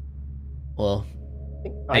 Well,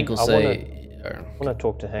 I Hank will I say... want to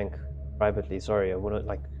talk to Hank privately. Sorry, I want to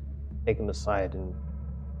like take him aside and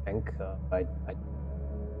Hank. I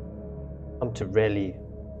come to really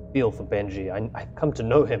feel for Benji. I come to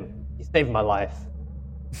know him. He saved my life.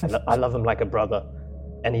 I love him like a brother,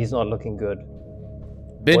 and he's not looking good.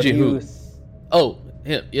 What do Benji you who? th- Oh,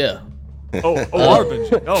 him, yeah. Our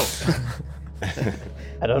Benji. Oh.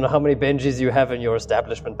 I don't know how many Benjis you have in your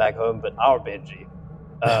establishment back home, but our Benji,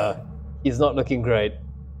 he's not looking great.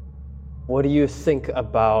 What do you think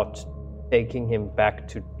about taking him back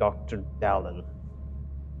to Dr. Dallin.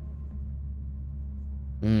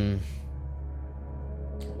 Hmm.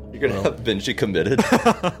 You're gonna have Benji committed.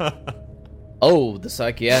 Oh, the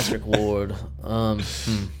psychiatric ward. Well,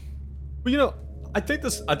 I think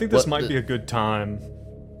this might be a good time.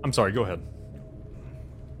 I'm sorry, go ahead.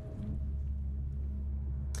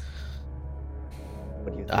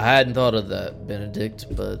 What do you think? I hadn't thought of that, Benedict,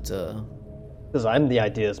 but Because I'm the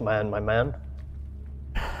ideas man, my man.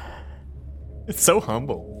 It's so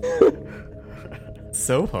humble.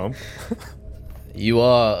 So humble. you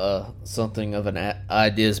are something of an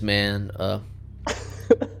ideas man.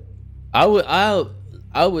 Let's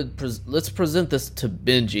present this to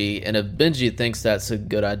Benji, and if Benji thinks that's a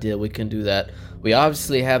good idea, we can do that. We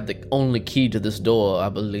obviously have the only key to this door, I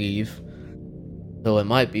believe, so it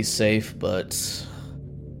might be safe, but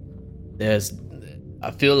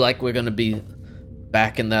I feel like we're gonna be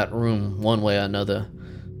back in that room one way or another.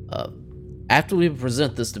 After we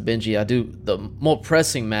present this to Benji, I do the more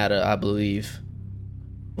pressing matter, I believe.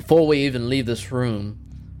 Before we even leave this room,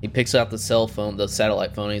 he picks out the cell phone, the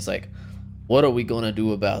satellite phone, and he's like, what are we gonna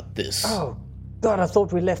do about this? Oh, God, I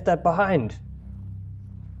thought we left that behind.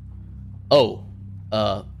 Oh,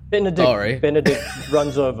 Benedict, sorry. Benedict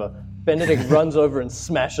runs over. Benedict runs over and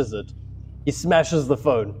smashes it. He smashes the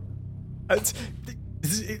phone.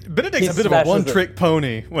 Benedict's a bit of a one-trick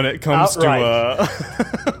pony when it comes to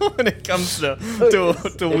when it comes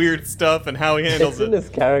to weird stuff and how he handles It's in his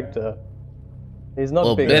character. He's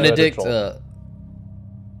not being Benedict, neutral.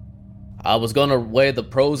 I was gonna weigh the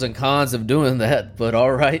pros and cons of doing that, but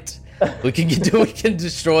all right, we can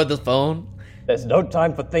destroy the phone. There's no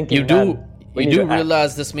time for thinking. You do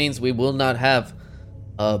realize this means we will not have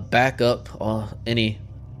backup or any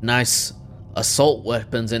nice assault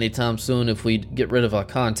weapons anytime soon if we get rid of our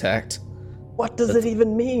contact. What does it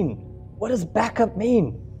even mean? What does backup mean?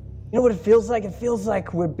 You know what it feels like? It feels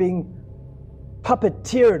like we're being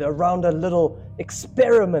puppeteered around a little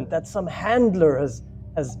experiment that some handler has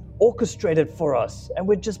orchestrated for us, and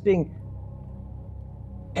we're just being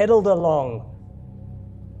pedaled along.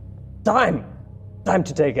 Time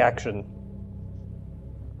to take action.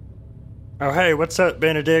 Oh, hey, what's up,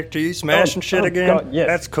 Benedict? Are you smashing shit again? God, yes.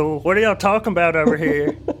 That's cool. What are y'all talking about over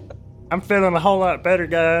here? I'm feeling a whole lot better,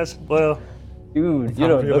 guys. Well, Dude, you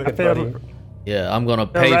don't look it, buddy. Yeah, I'm gonna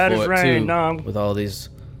pay right for as it rain, too Nom. with all these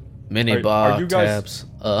mini Are bar you guys- tabs.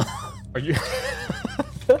 Are you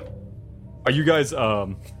Are you guys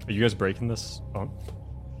breaking this phone?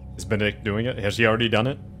 Is Benedict doing it? Has he already done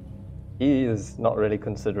it? He is not really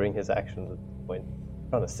considering his actions at this point.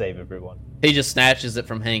 Trying to save everyone. He just snatches it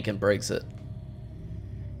from Hank and breaks it.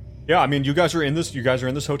 Yeah, I mean, you guys are in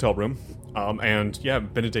this hotel room, and yeah,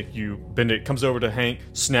 Benedict comes over to Hank,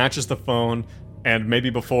 snatches the phone, and maybe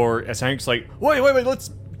before, as Hank's like, wait, let's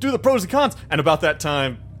do the pros and cons, and about that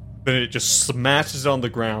time, Benedict just smashes it on the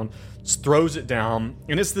ground, just throws it down,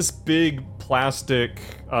 and it's this big plastic,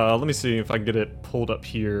 let me see if I can get it pulled up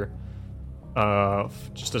here,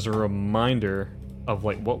 just as a reminder of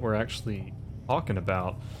like what we're actually talking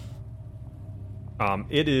about.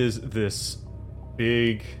 It is this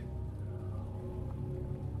big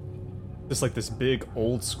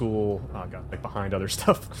old school, oh god, like behind other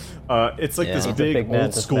stuff. It's like this Yeah. big man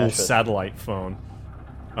old to school smash it. satellite phone.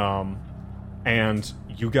 And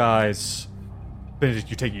you guys,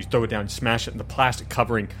 Benedict, you throw it down, you smash it, and the plastic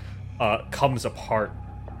covering comes apart.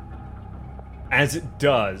 As it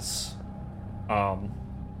does,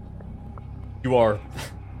 you are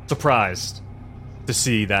surprised to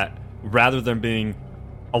see that rather than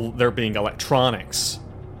there being electronics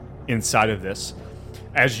inside of this,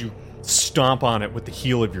 as you stomp on it with the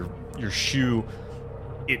heel of your shoe,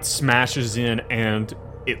 it smashes in and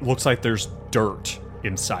it looks like there's dirt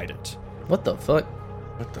inside it. What the fuck?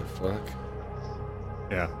 What the fuck?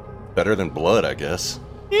 Yeah. Better than blood, I guess.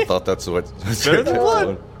 I thought that's what. Better than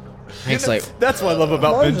blood. Hank's like, That's what I love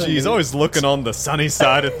about Benji. He's always looking on the sunny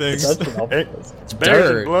side of things. That's an optimist. It's better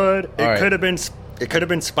Dirt. than blood. All It right. could have been. It could have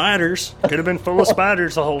been spiders. Could have been full of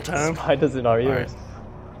spiders the whole time. Spiders in our ears.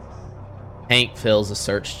 Hank fails a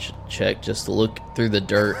search check just to look through the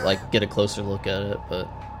dirt, like get a closer look at it, but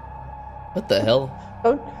what the hell?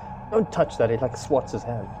 Don't touch that. He like swats his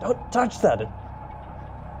hand. Don't touch that.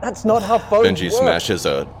 That's not how phones Benji work. smashes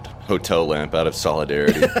a hotel lamp out of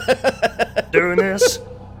solidarity. Doing this.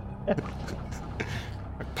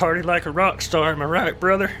 Party like a rock star, am I right,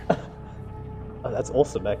 brother? Oh, that's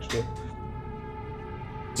awesome, actually.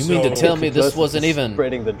 You mean to tell me this Joseph wasn't is even...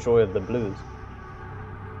 spreading the joy of the blues?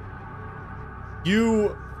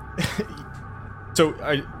 You. So,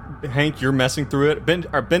 Hank, you're messing through it.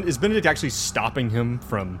 Is Benedict actually stopping him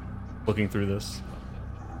from looking through this?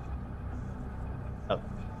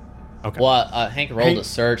 Okay. Well, Hank rolled a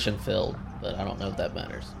search and failed, but I don't know if that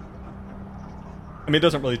matters. I mean, it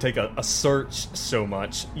doesn't really take a search so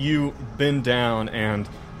much. You bend down and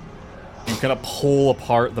you kind of pull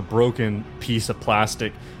apart the broken piece of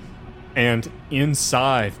plastic, and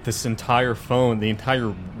inside this entire phone, the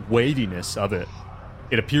entire weightiness of it,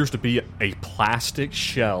 it appears to be a plastic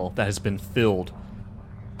shell that has been filled,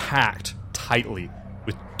 packed tightly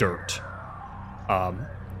with dirt.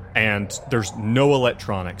 And there's no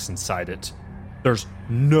electronics inside it. There's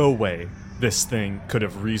no way this thing could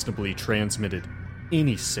have reasonably transmitted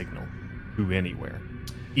any signal to anywhere.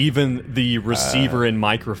 Even the receiver and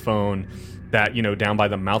microphone that, down by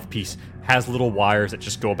the mouthpiece has little wires that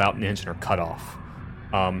just go about an inch and are cut off.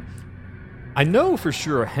 I know for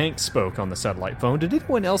sure Hank spoke on the satellite phone. Did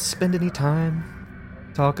anyone else spend any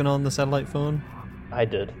time talking on the satellite phone? I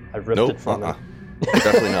did. I ripped it from him.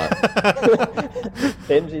 Definitely not.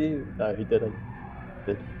 Benji, no, he didn't.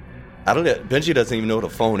 I don't get. Benji doesn't even know what a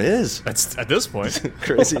phone is. That's at this point.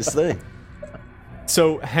 Craziest thing.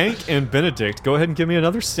 So Hank and Benedict, go ahead and give me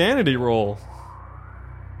another sanity roll.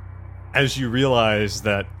 As you realize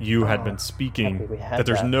that you had been speaking, that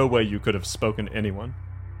there's no way you could have spoken to anyone.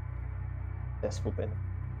 Successful Benedict.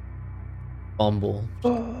 Fumble.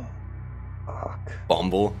 Fuck.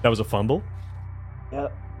 Bumble. That was a fumble? Yeah.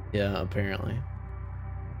 Yeah, apparently.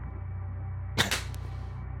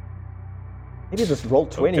 Maybe this roll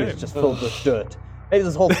 20 Okay. is just filled with dirt. Maybe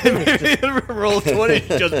this whole thing is just... Roll 20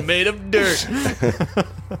 just made of dirt.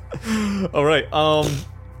 All right. Wow.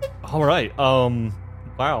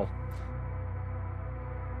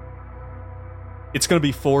 It's going to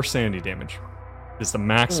be 4 sanity damage. It's the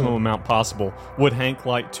maximum amount possible. Would Hank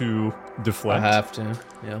like to deflect? I have to,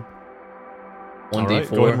 yeah. All 1d4. right,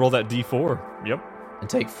 go ahead and roll that d4. Yep. And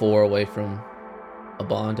take 4 away from a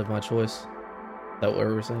bond of my choice. Is that what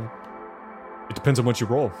we were saying? It depends on what you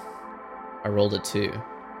roll. I rolled a 2.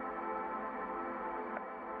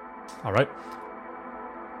 All right.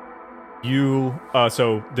 You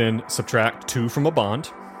so then subtract 2 from a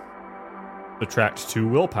bond, subtract 2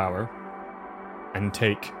 willpower, and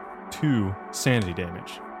take 2 sanity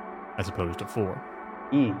damage, as opposed to 4.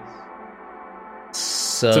 Ease.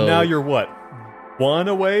 So now you're what? 1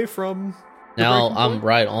 away from the now breaking I'm point?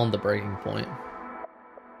 right on the breaking point.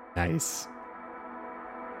 Nice.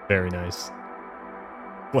 Very nice.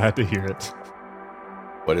 Glad to hear it.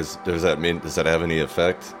 Does that mean? Does that have any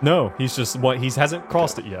effect? No, he hasn't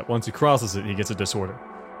crossed it yet. Once he crosses it, he gets a disorder.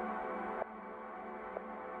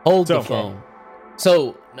 Hold So- the phone.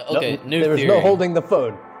 So, okay, No, new there is theory. no holding the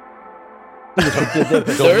phone.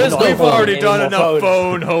 There is no We've phone already done anymore. enough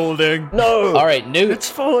phone holding. No! All right, new. It's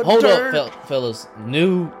full of Hold dirt. up, fellas.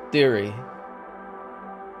 New theory.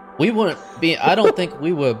 We weren't being. I don't think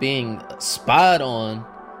we were being spied on,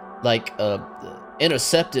 like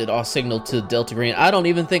intercepted our signal to Delta Green. I don't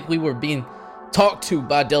even think we were being talked to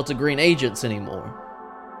by Delta Green agents anymore.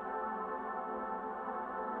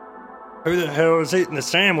 Who the hell is eating the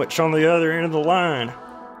sandwich on the other end of the line?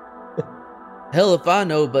 Hell if I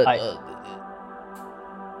know, but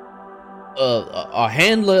our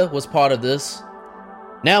handler was part of this.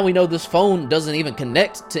 Now we know this phone doesn't even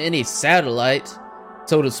connect to any satellite,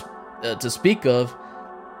 so to speak of.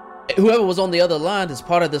 Whoever was on the other line is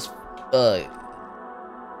part of this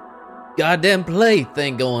goddamn play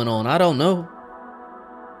thing going on. I don't know.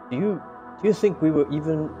 Do you think we were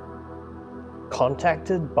even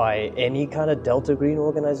contacted by any kind of Delta Green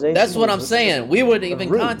organization? That's what I'm Was it saying. We weren't a even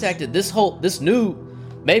ruse? contacted. This new,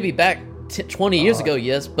 maybe back 20 years ago,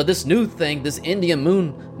 yes, but this new thing, this Indian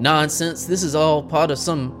moon nonsense, this is all part of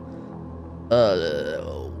some,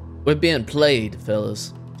 we're being played,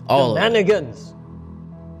 fellas. All of it. Shenanigans.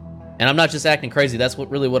 And I'm not just acting crazy, that's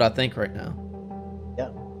what I think right now.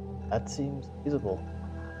 Yeah, that seems feasible.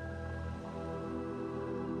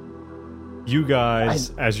 You guys,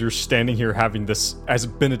 as you're standing here having this, as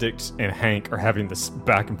Benedict and Hank are having this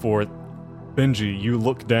back and forth, Benji, you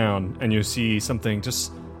look down and you see something,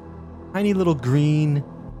 just tiny little green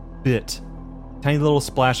bit, tiny little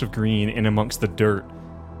splash of green in amongst the dirt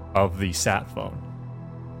of the sat phone.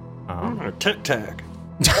 A tic-tac.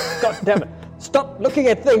 God damn it. Stop looking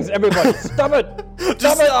at things, everybody. Stop it.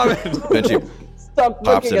 Stop it. Benji Stop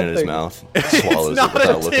pops looking it at in his things. mouth, swallows it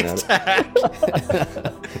without looking at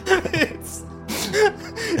it.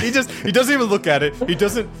 He doesn't even look at it. He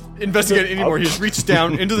doesn't investigate it anymore. He just reaches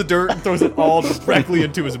down into the dirt and throws it all directly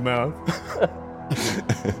into his mouth.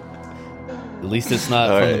 At least it's not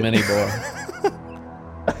All from right. the minibar.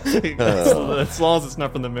 As long as it's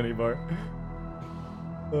not from the minibar.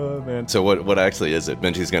 Oh man. So what actually is it?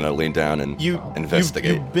 Benji's gonna lean down and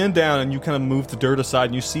investigate. You bend down and you kind of move the dirt aside,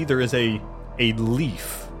 and you see there is a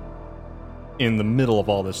leaf in the middle of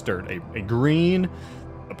all this dirt. A green,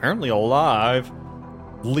 apparently alive,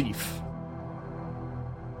 leaf.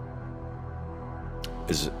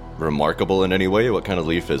 Is it remarkable in any way? What kind of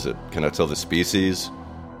leaf is it? Can I tell the species?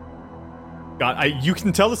 God, you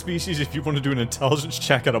can tell the species if you want to do an intelligence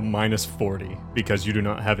check at a -40, because you do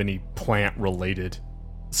not have any plant-related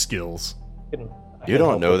skills. You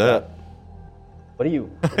don't know that. What do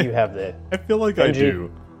you have there? I feel like Benji? I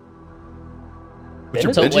do.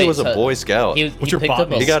 So Benji wait, was a so Boy Scout. He What's your picked up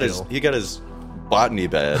botany? a, He got his botany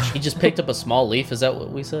badge. he just picked up a small leaf. Is that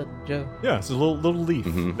what we said, Joe? Yeah, it's a little leaf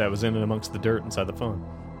Mhm. that was in and amongst the dirt inside the phone.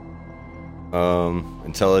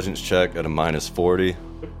 Intelligence check at a -40.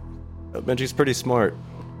 Benji's pretty smart.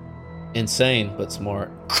 Insane, but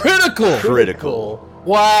smart. Critical! Critical.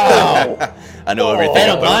 Wow! I know everything At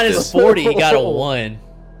a about this. -40, he got a 1.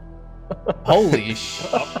 Holy sh!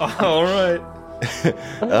 All right.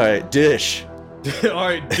 All right, dish. All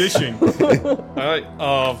right, dishing. All right.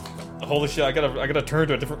 Holy shit! I gotta turn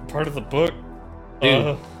to a different part of the book.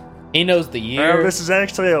 Dude, he knows the year. This is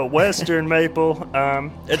actually a Western maple.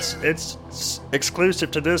 It's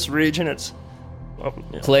exclusive to this region. It's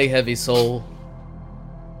Clay heavy soul.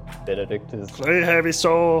 Benedict is clay heavy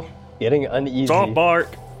soil, getting uneasy. salt bark.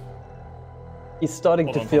 He's starting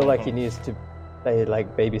to Hold on, feel hold like on. he needs to play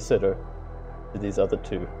like babysitter to these other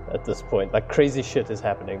two at this point. Like crazy shit is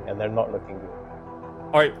happening and they're not looking good.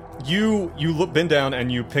 All right, you bend down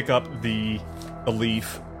and you pick up the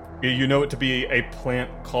leaf. You know it to be a plant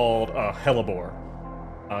called hellebore,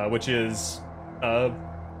 which is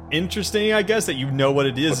interesting, I guess, that you know what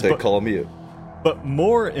it is. What they call me. But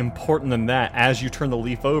more important than that, as you turn the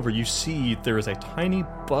leaf over, you see there is a tiny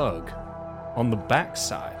bug on the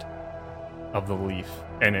backside of the leaf,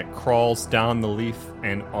 and it crawls down the leaf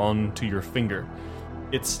and onto your finger.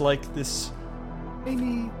 It's like this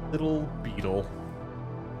tiny little beetle.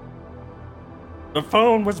 The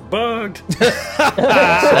phone was bugged.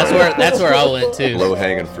 That's where I went to. Low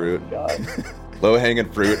hanging fruit. Low hanging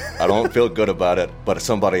fruit. I don't feel good about it, but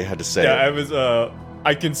somebody had to say Yeah, it.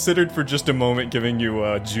 I considered for just a moment giving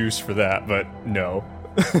you juice for that, but no.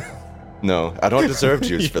 No, I don't deserve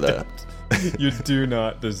juice for that. You do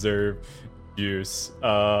not deserve juice.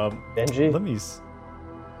 Benji, Let me...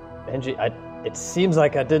 Benji, it seems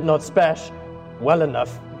like I did not smash well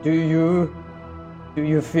enough. Do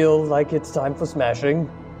you feel like it's time for smashing?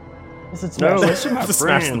 Is it No, smashing? listen, my to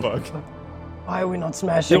smash the friend. bug. Why are we not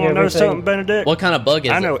smashing You want to know everything? something, Benedict? What kind of bug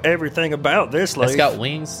is I it? know everything about this It's leaf. got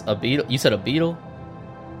wings. A beetle. You said a beetle?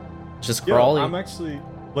 Just Yeah, crawling. I'm actually...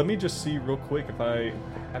 Let me just see real quick if I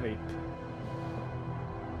have a...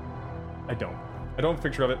 I don't have a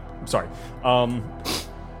picture of it. I'm sorry.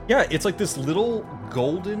 Yeah, it's like this little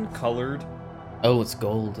golden colored... Oh, it's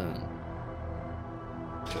golden.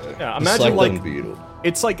 Yeah, It's imagine like like... beetle.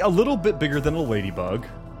 It's like a little bit bigger than a ladybug,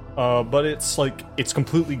 but it's like... It's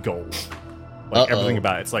completely gold. Like Uh-oh. everything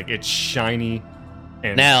about it. It's like, it's shiny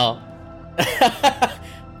and... Now,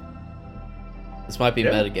 this might be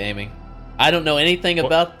Yeah. metagaming. I don't know anything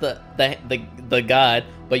about the guide,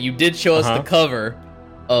 but you did show us Uh-huh. the cover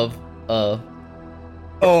of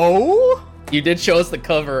Oh? You did show us the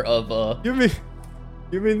cover of You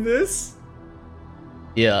mean this?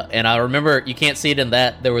 Yeah, and I remember you can't see it in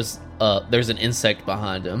that there's an insect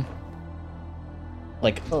behind him.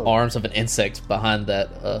 Like Oh. arms of an insect behind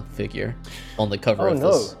that figure on the cover Oh of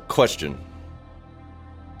no. this. Question.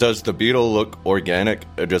 Does the beetle look organic,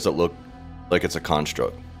 or does it look like it's a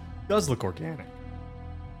construct? Does look organic.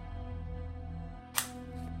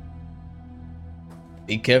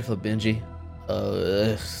 Be careful, Benji.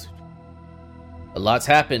 A lot's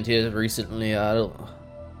happened here recently. I don't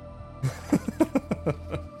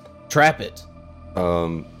trap it.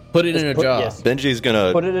 Put it in a jar. Yes. Benji's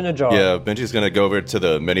gonna Put it in a jar. Yeah, Benji's gonna go over to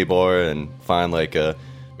the mini bar and find like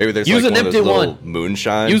maybe there's Use like an one of those empty little one.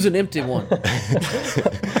 moonshine. Use an empty one.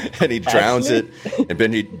 And he drowns it, and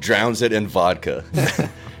Benji drowns it in vodka.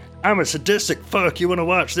 I'm a sadistic fuck. You want to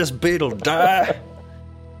watch this beetle die?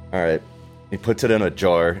 All right, he puts it in a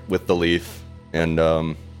jar with the leaf, and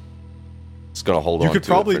it's gonna hold on. You could to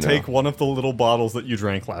probably it for take now. one of the little bottles that you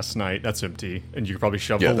drank last night. That's empty, and you could probably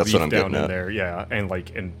shove Yeah, the that's leaf what I'm down getting in at. there. Yeah, and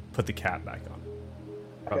put the cap back on.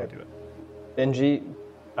 Probably Okay. do it. Benji,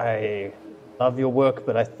 I love your work,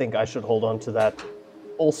 but I think I should hold on to that.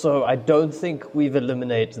 Also, I don't think we've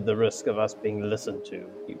eliminated the risk of us being listened to.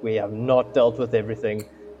 We have not dealt with everything,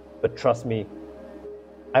 but trust me,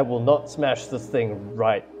 I will not smash this thing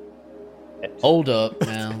right yet. Hold up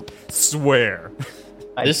now. Swear.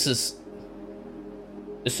 This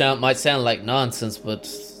might sound like nonsense, but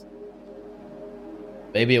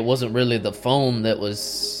maybe it wasn't really the phone that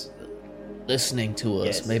was listening to us.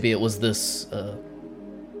 Yes. Maybe it was this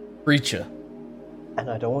creature. And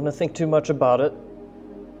I don't want to think too much about it.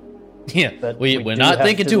 Yeah, But we're we do not have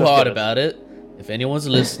thinking to too look hard at it. about it. If anyone's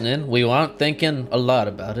listening, we aren't thinking a lot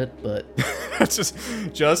about it, but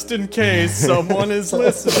just in case someone is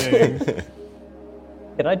listening.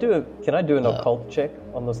 Can I do an occult check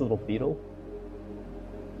on this little beetle?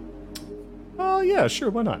 Oh yeah, sure,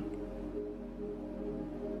 why not?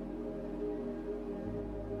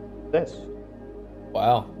 Yes.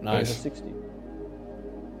 wow, Over nice. 60.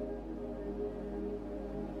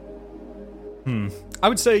 I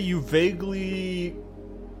would say you vaguely.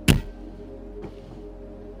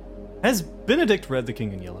 Has Benedict read The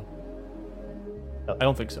King in Yellow? No. I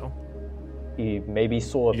don't think so. He maybe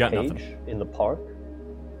saw a You got page nothing. in the park.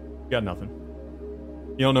 You got nothing.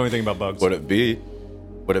 You don't know anything about bugs. Would it be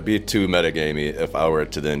too metagamey if I were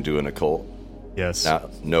to then do an occult, Yes.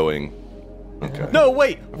 not knowing? Okay. No,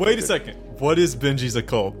 wait a second. What is Benji's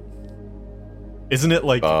occult? Isn't it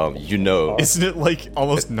like? It's Isn't it like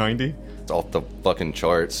almost 90? off the fucking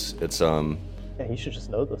charts. It's Yeah, he should just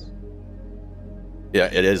know this. yeah,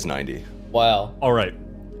 it is 90. Wow. All right.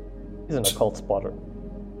 He's an occult spotter.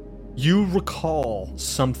 You recall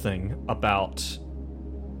something about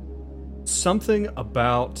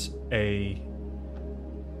a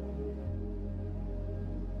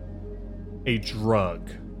drug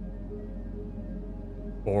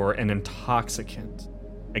or an intoxicant.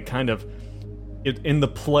 A kind of in the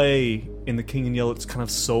play in The King in Yellow, it's kind of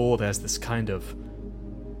sold as this kind of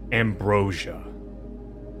ambrosia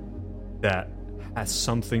that has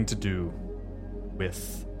something to do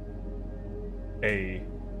with a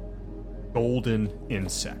golden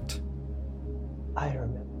insect. I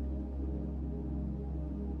remember.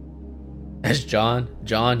 That's John.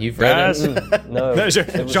 John, you've read Guys, it? No, it was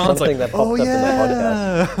John's something like, that popped oh up in the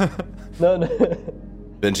yeah. podcast. No.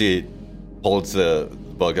 Benji holds the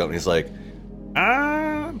bug up and he's like,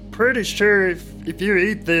 I'm pretty sure if you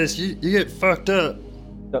eat this, you get fucked up.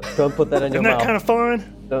 Don't put that in your Isn't that mouth. kind of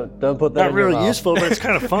fun? Don't put that Not in your really mouth. useful, but it's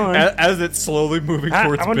kind of fun. As it's slowly moving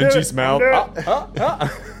towards I'm gonna do Benji's it, mouth. I'm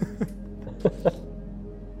gonna do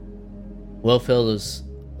Well, fellas,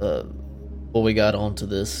 before we got onto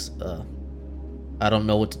this, I don't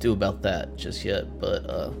know what to do about that just yet, but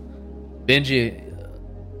Benji,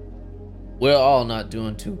 we're all not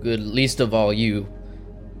doing too good, least of all you.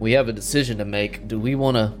 We have a decision to make. Do we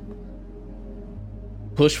want to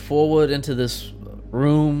push forward into this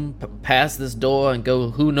room, past this door, and go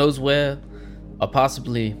who knows where? Or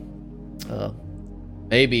possibly,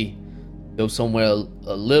 maybe go somewhere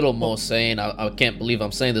a little more sane. I can't believe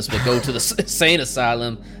I'm saying this, but go to the sane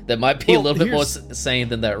asylum that might be a little bit more sane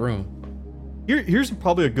than that room. Here's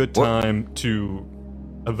probably a good time to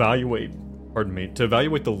evaluate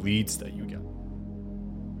the leads that you get.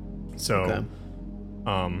 So, Okay.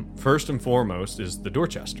 First and foremost is the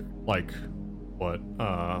Dorchester, like what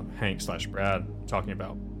Hank/Brad talking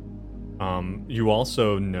about. You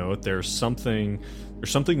also note there's something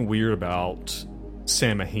weird about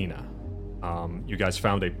Samahina. You guys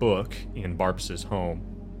found a book in Barbas's home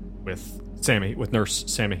with Nurse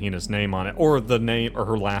Samahina's name on it, or the name, or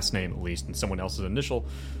her last name at least, and someone else's initial.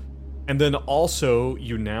 And then also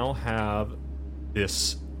you now have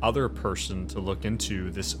this other person to look into,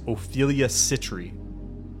 this Ophelia Citri,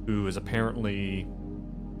 who is apparently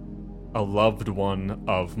a loved one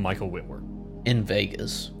of Michael Whitwer. In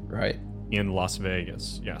Vegas, right? In Las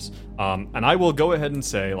Vegas, yes. And I will go ahead and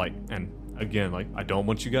say, and again, I don't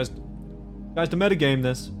want you guys to metagame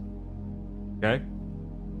this. Okay?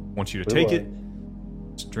 I want you to take it,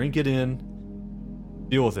 just drink it in,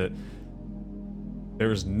 deal with it.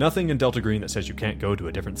 There is nothing in Delta Green that says you can't go to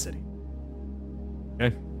a different city.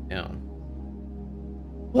 Okay? Yeah.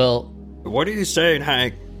 Well, What are you saying,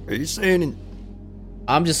 Hank? Are you saying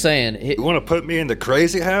I'm just saying. you want to put me in the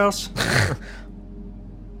crazy house?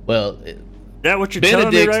 Well, Is that what you're telling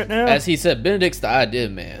me Benedict, right now? as he said, Benedict's the idea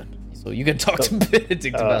man. So you can talk to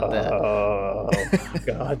Benedict about that. Oh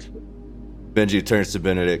God. Benji turns to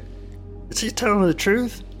Benedict. Is he telling the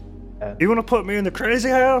truth? You want to put me in the crazy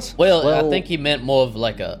house? Well, I Well- think he meant more of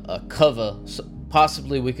like a cover. So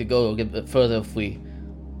possibly we could go a bit further if we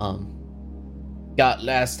got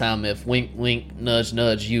last time. If wink, wink, nudge,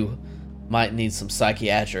 nudge, you might need some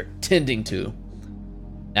psychiatric tending to.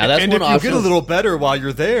 Now that's and one if you option. get a little better while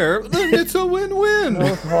you're there, then it's a win-win.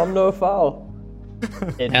 No harm, no foul.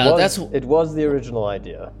 It Now, it was the original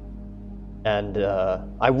idea, and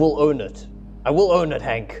I will own it. I will own it,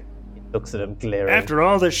 Hank. He looks at him glaring. After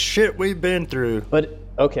all this shit we've been through. But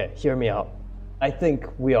okay, hear me out. I think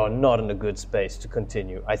we are not in a good space to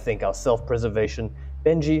continue. I think our self-preservation,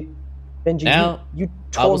 Benji, Benji, Now, you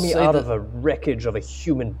I will tore me say out that- of a wreckage of a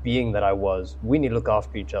human being that I was. We need to look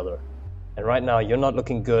after each other. And right now, you're not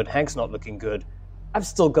looking good. Hank's not looking good. I've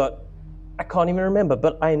still got... I can't even remember,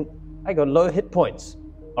 but I got low hit points.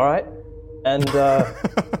 All right? And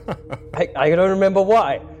I don't remember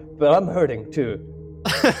why, but I'm hurting too.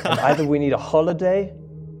 And either we need a holiday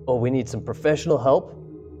or we need some professional help.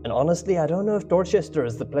 And honestly, I don't know if Dorchester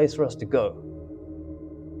is the place for us to go.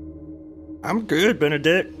 I'm good,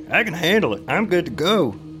 Benedict. I can handle it. I'm good to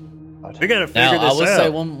go. We gotta figure Now, I this will out. say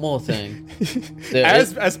one more thing.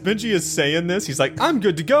 As Benji is saying this, he's like, "I'm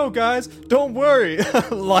good to go, guys. Don't worry."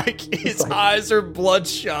 Like his eyes are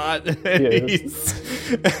bloodshot, and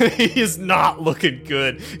he is not looking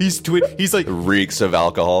good. He's like Reeks of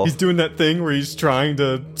alcohol. he's doing that thing where he's trying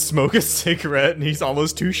to smoke a cigarette, and he's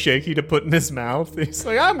almost too shaky to put in his mouth. He's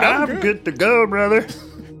like, "I'm good." good to go, brother.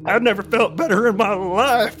 I've never felt better in my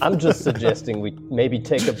life. I'm just suggesting we maybe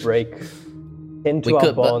take a break, tend to We our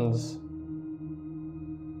could, but- bonds,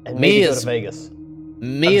 and Me maybe go as- to Vegas.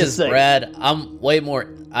 Me just as saying. Brad, I'm way more.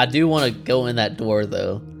 I do want to go in that door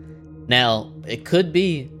though. Now it could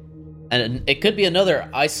be, and it could be another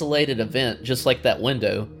isolated event, just like that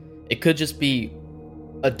window. It could just be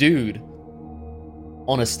a dude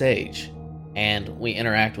on a stage, and we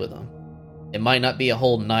interact with him. It might not be a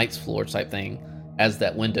whole Knight's Floor type thing, as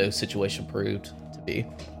that window situation proved to be.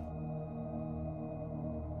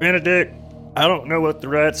 Benedict, I don't know what the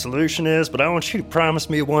right solution is, but I want you to promise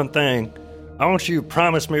me one thing. I want you to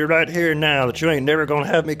promise me right here and now that you ain't never gonna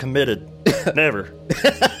have me committed. Never.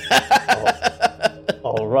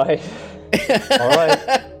 All right. All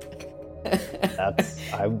right.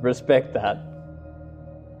 I respect that.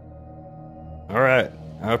 All right.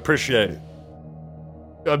 I appreciate it.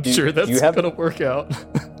 I'm Do- sure do that's you have- gonna work out.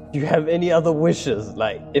 Do you have any other wishes?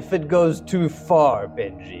 Like, if it goes too far,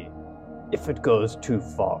 Benji. If it goes too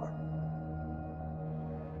far.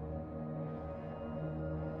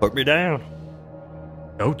 Put me down.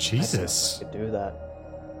 Oh I Jesus! could do that.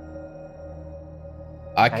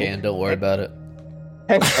 I can. Don't worry about it.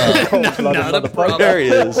 not a problem. There he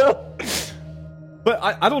is. But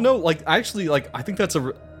I don't know. Like actually, like I think that's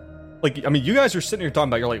like I mean, you guys are sitting here talking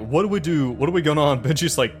about. You're like, what do we do? What are we going on?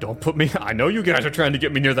 Benji's like, don't put me. I know you guys are trying to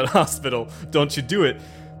get me near that hospital. Don't you do it?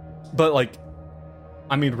 But like,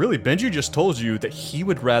 I mean, really, Benji just told you that he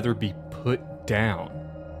would rather be put down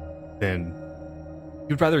than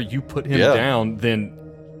he'd rather you put him Yeah. down than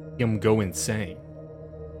him go insane.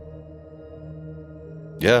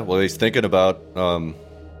 Yeah, well, he's thinking about.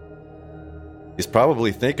 He's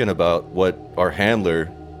probably thinking about what our handler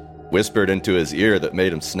whispered into his ear that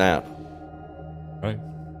made him snap, Right.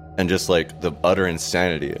 and just like the utter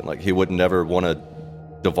insanity, and like he would never want to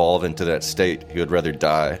devolve into that state. He would rather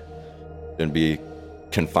die than be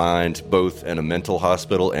confined both in a mental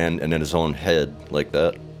hospital and in his own head like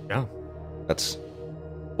that. Yeah. That's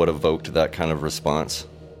what evoked that kind of response.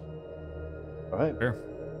 All right. Fair.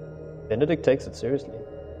 Benedict takes it seriously.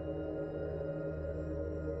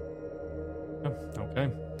 Yeah, okay.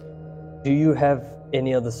 Do you have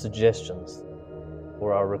any other suggestions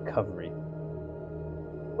for our recovery?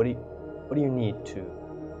 What do you need to?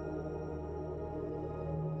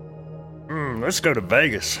 Let's go to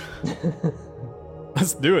Vegas.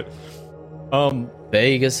 Let's do it.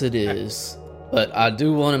 Vegas it is. But I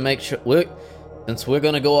do want to make sure, since we're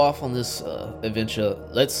going to go off on this adventure,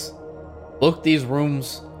 let's book these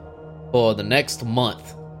rooms for the next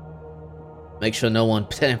month. Make sure no one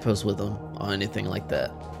tampers with them or anything like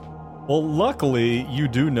that. Well, luckily, you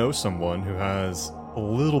do know someone who has a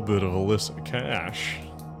little bit of illicit cash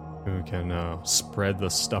who can spread the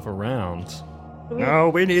stuff around. No,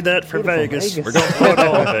 we need that for Beautiful Vegas. Vegas. We're going to put it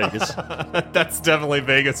all in Vegas. That's definitely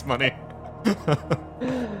Vegas money.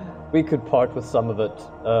 We could part with some of it.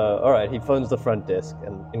 All right, he phones the front desk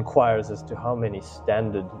and inquires as to how many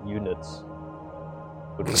standard units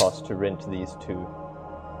would cost to rent these two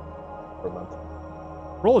per month.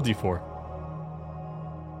 Roll a d4.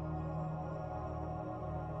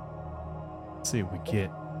 Let's see what we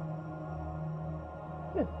get.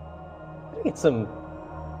 I get some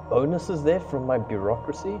bonuses there from my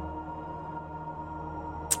bureaucracy.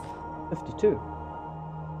 52.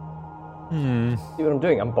 See what I'm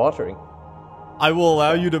doing? I'm bartering. I will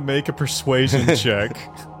allow you to make a persuasion check.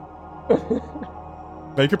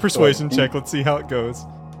 Make a persuasion check. Let's see how it goes.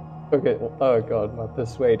 Okay. Oh god, my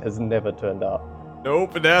persuade has never turned out.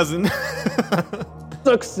 Nope, it hasn't.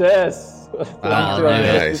 Success. Nice.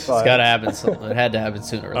 Nice. It's got to happen. It had to happen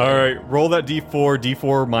sooner or later. All right, roll that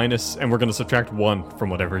d4 minus, and we're going to subtract 1 from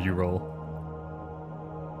whatever you roll.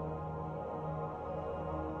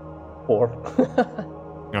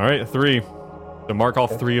 4. All right, 3. So mark all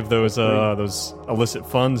 3 of those illicit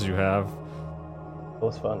funds you have. That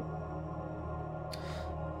was fun.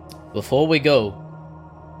 Before we go,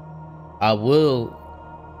 I will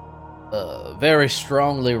very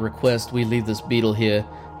strongly request we leave this beetle here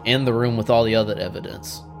in the room with all the other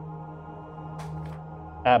evidence.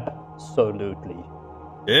 Absolutely.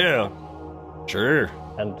 Yeah. Sure.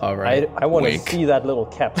 And All right. I want to Wink. see that little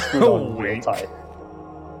cap screwed on real Wink. tight.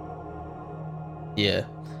 Yeah.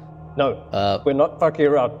 No, we're not fucking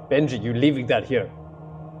around. Benji, you leaving that here.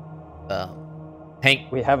 Hank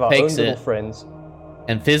We have our own takes little it friends.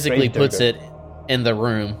 and physically Grave puts it in the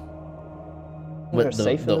room. Is there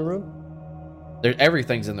safe in the room?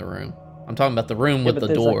 Everything's in the room. I'm talking about the room with but the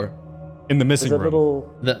there's, door. In the There's missing a room.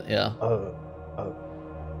 little... Yeah. Oh.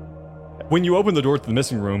 When you open the door to the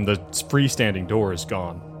missing room, the freestanding door is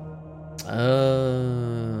gone.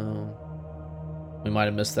 We might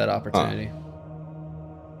have missed that opportunity.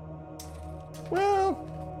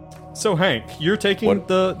 Well, so Hank, you're taking What?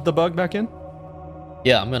 the bug back in?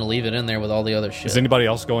 Yeah, I'm gonna leave it in there with all the other shit. Is anybody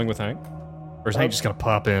else going with Hank? Or is Hank just gonna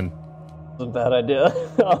pop in? It's a bad idea.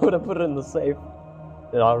 I would have put it in the safe.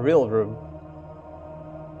 In our real room.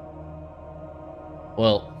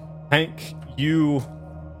 Well, Hank, you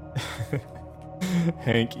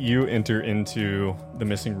Hank, you enter into the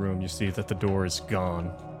missing room. You see that the door is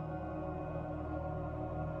gone.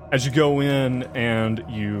 As you go in and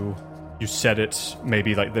you set it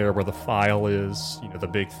maybe like there where the file is, you know, the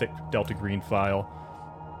big thick Delta Green file.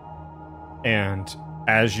 And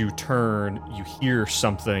as you turn, you hear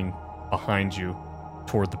something behind you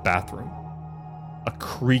toward the bathroom. A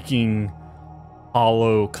creaking,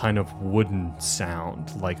 hollow kind of wooden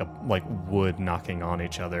sound, like wood knocking on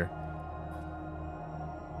each other.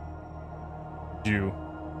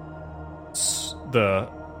 The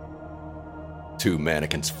 2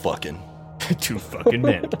 mannequins fucking. 2 fucking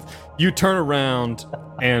mannequins. You turn around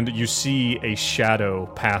and you see a shadow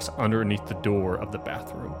pass underneath the door of the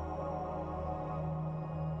bathroom.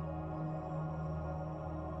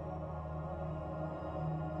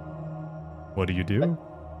 What do you do?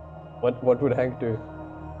 What would Hank do?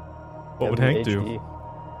 What would Yeah, Hank do? HD.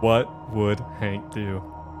 What would Hank do?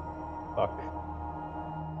 Fuck.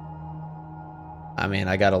 I mean,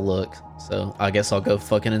 I gotta look, so I guess I'll go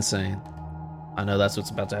fucking insane. I know that's what's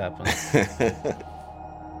about to happen.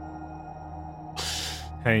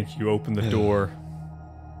 Hank, you open the door.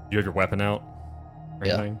 You have your weapon out? Or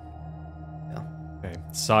Yeah. anything? Yeah. Okay.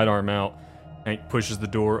 Sidearm out. Hank pushes the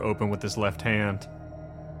door open with his left hand.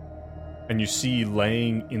 And you see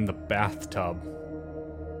laying in the bathtub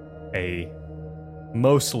a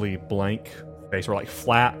mostly blank face, or like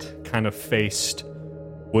flat kind of faced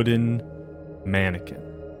wooden mannequin.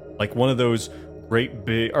 Like one of those great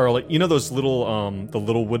big, or like, you know those little the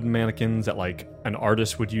little wooden mannequins that like an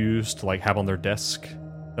artist would use to like have on their desk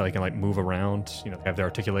that they can like move around, you know, they have their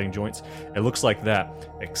articulating joints. It looks like that,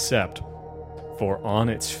 except for on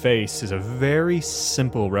its face is a very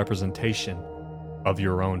simple representation of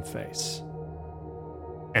your own face.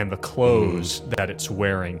 And the clothes that it's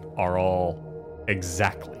wearing are all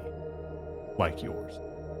exactly like yours.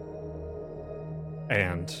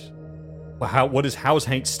 And how is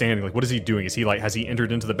Hank standing? Like, what is he doing? Is he like, has he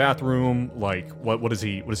entered into the bathroom? Like, what is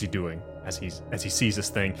he doing as he sees this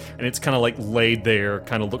thing? And it's kind of like laid there,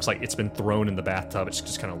 kind of looks like it's been thrown in the bathtub. It's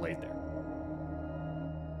just kind of laid there.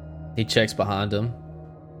 He checks behind him,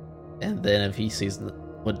 and then if he sees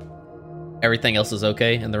what everything else is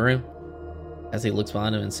okay in the room, as he looks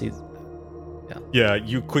behind him and sees. Yeah,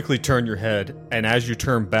 you quickly turn your head, and as you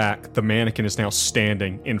turn back, the mannequin is now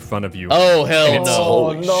standing in front of you. Oh hell no!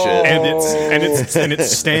 Holy shit. And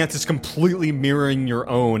its stance is completely mirroring your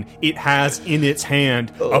own. It has in its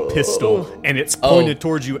hand a pistol, and it's pointed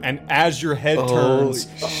towards you. And as your head turns,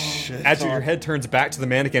 your head turns back to the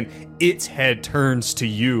mannequin, its head turns to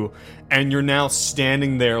you, and you're now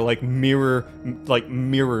standing there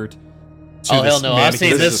mirrored. Oh hell no! I've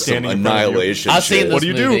seen This is some standing in front of you. annihilation I've seen shit. this What do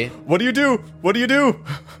you movie. do? What do you do? What do you do?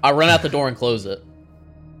 I run out the door and close it.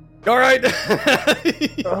 All right.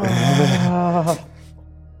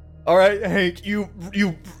 All right, Hank. You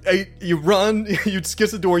run. You skip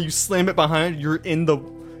the door. You slam it behind. You're in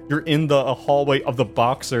the hallway of the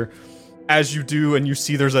boxer. As you do, and you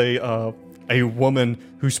see there's a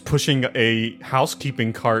woman who's pushing a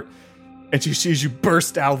housekeeping cart, and she sees you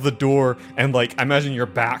burst out of the door, and I imagine your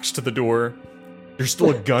back's to the door. There's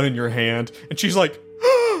still a gun in your hand, and she's like,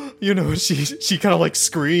 she kind of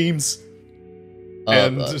screams.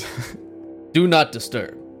 And Do not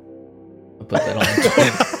disturb. I put that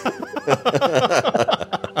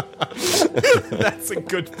That's a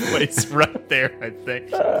good place right there, I think,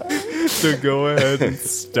 to go ahead and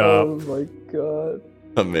stop. Oh my god.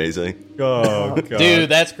 Amazing. Oh, God. Dude,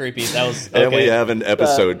 that's creepy. That was okay. And we have an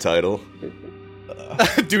episode title.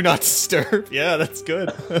 Do not disturb. Yeah, that's good.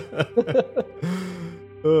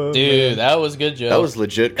 Oh, Dude, that was good, Joe. That was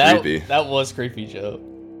legit creepy. That was creepy, Joe.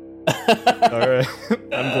 all right.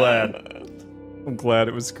 I'm glad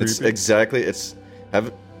it was creepy.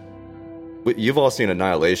 You've all seen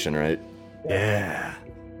Annihilation, right? Yeah.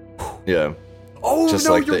 Yeah. Oh, Just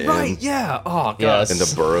no, like you're the right. inn. Yeah. Oh, God. Yes. And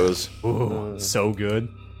the burrows. Ooh, so good.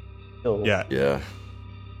 Cool. Yeah. Yeah.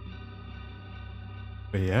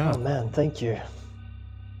 But yeah. Oh man, thank you.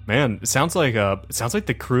 Man, it sounds like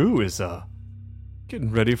the crew is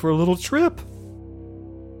getting ready for a little trip.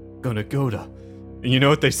 Gonna go to. You know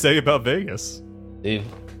what they say about Vegas? Dude,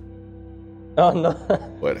 Oh no.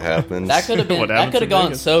 What happens? that could have been. What That happens could have in gone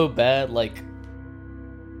Vegas? so bad. Like,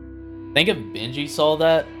 think if Benji saw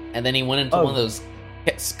that and then he went into one of those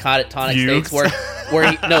catatonic Fugues. states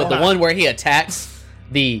where he the one where he attacks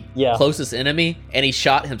the Yeah. closest enemy and he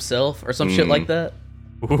shot himself or some shit like that.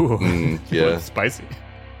 Ooh. yeah. Spicy.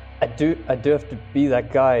 I do have to be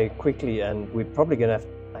that guy quickly, and we're probably gonna have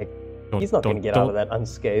he's not gonna get out of that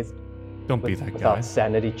unscathed Don't be that without guy.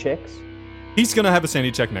 sanity checks. He's gonna have a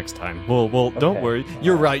sanity check next time. Well, don't Okay. worry.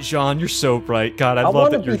 You're right, Sean. You're so bright. God, I I love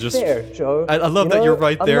want to that you're be just. fair, Joe. I love You that know, you're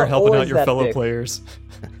right I'm there not helping out always your that fellow dick. players.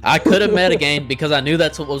 I could have metagamed because I knew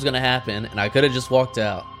that's what was going to happen, and I could have just walked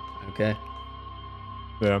out. Okay.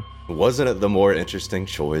 Yeah. Wasn't it the more interesting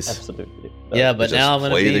choice? Absolutely. Yeah, but just now I'm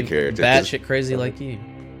going play to the be character, batshit crazy like you.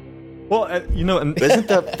 Well, and Isn't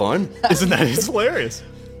that fun? isn't that it's hilarious?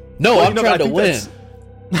 No, Well, I'm you know, trying I to think win.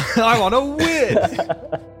 that's- I want to win.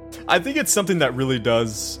 I think it's something that really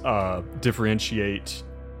does differentiate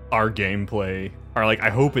our gameplay, or like I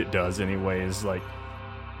hope it does. Anyways, like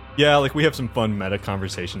yeah, like we have some fun meta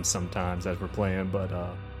conversations sometimes as we're playing, but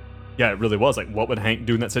yeah, it really was like, what would Hank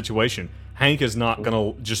do in that situation? Hank is not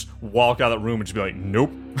gonna just walk out of the room and just be like,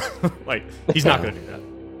 nope. Like he's not gonna do that.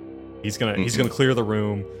 He's gonna clear the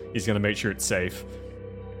room. He's gonna make sure it's safe,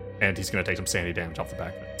 and he's gonna take some sanity damage off the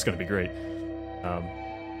back of it. It's gonna be great.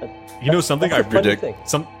 You know something That's I a funny predict. thing.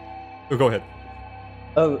 Oh, go ahead.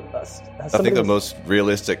 Oh, I think the most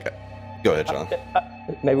realistic. Go ahead, John.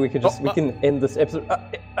 maybe we could we can end this episode.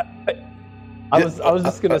 I was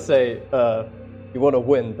just gonna say you want to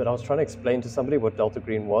win, but I was trying to explain to somebody what Delta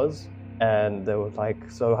Green was, and they were like,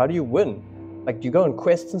 "So how do you win? Like, do you go on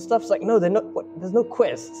quests and stuff?" It's like, no, they're not. There's no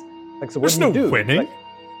quests. Like, so what There's do you no do? winning. Like,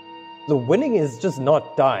 the winning is just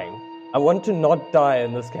not dying. I want to not die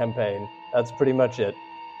in this campaign. That's pretty much it.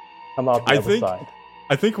 Come out the other side.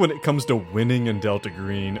 I think when it comes to winning in Delta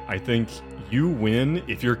Green, I think you win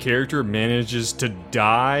if your character manages to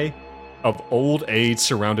die of old age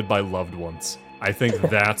surrounded by loved ones. I think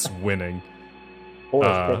that's winning.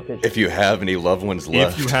 If you have any loved ones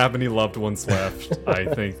left. If you have any loved ones left, I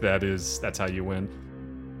think that's how you win.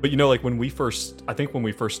 But you know, like when we first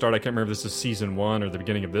started, I can't remember if this is season 1 or the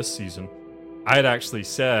beginning of this season, I had actually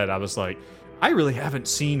said, I was like, I really haven't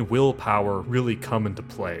seen willpower really come into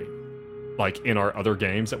play, like in our other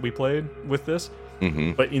games that we played with this.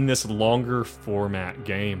 Mm-hmm. But in this longer format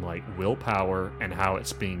game, like willpower and how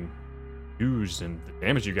it's being used and the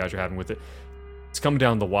damage you guys are having with it, it's come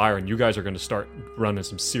down the wire, and you guys are going to start running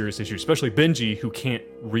some serious issues, especially Benji, who can't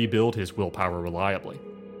rebuild his willpower reliably.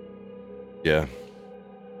 Yeah.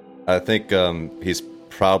 I think he's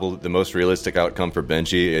probably the most realistic outcome for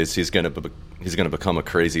Benji is he's gonna become a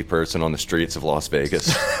crazy person on the streets of Las Vegas.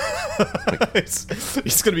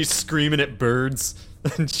 He's gonna be screaming at birds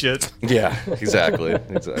and shit. Yeah, exactly.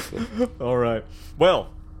 All right. Well,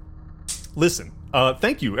 listen.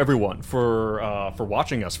 Thank you everyone for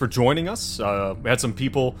watching us, for joining us. We had some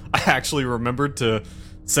people. I actually remembered to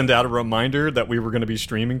send out a reminder that we were going to be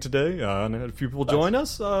streaming today, and I had a few people join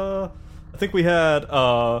us. I think we had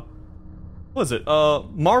what was it?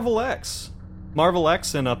 Marvel X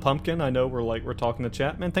and Pumpkin. I know we're talking to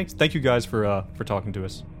chat, man. Thank you guys for talking to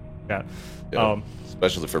us. Yeah.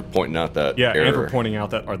 Especially for pointing out that and error. for pointing out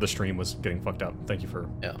that the stream was getting fucked up. Thank you for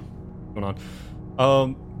going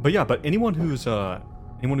on. But anyone who's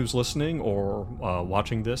listening or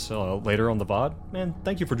watching this later on the VOD, man,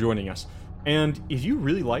 thank you for joining us. And if you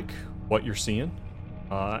really like what you're seeing,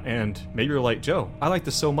 and maybe you're like, Joe, I like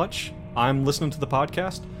this so much, I'm listening to the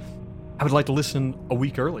podcast, I would like to listen a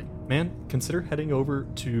week early, man, consider heading over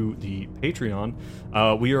to the Patreon.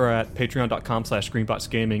 We are at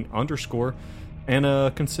patreon.com/greenboxgaming_,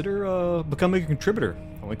 and consider becoming a contributor.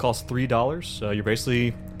 It only costs $3. You're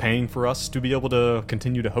basically paying for us to be able to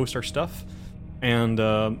continue to host our stuff. and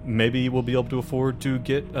maybe we'll be able to afford to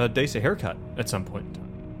get Dace a haircut at some point in time.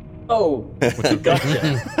 Oh,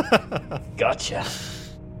 gotcha. Gotcha.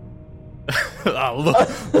 Oh,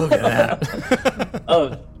 look at that.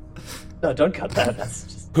 Oh, no, don't cut that. That's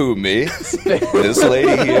just... Who, me? This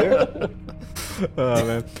lady here? Oh,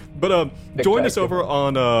 man. But join us over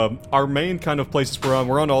on our main kind of places we're on.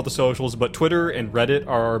 We're on all the socials, but Twitter and Reddit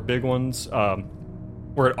are our big ones.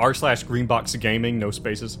 We're at r/Greenbox Gaming, no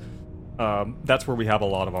spaces. That's where we have a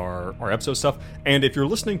lot of our episode stuff. And if you're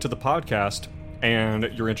listening to the podcast and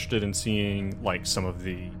you're interested in seeing like some of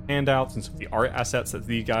the handouts and some of the art assets that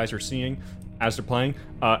these guys are seeing as they're playing,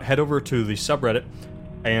 head over to the subreddit,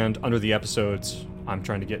 and under the episodes, I'm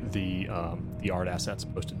trying to get the art assets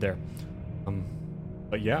posted there.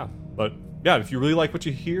 But yeah, if you really like what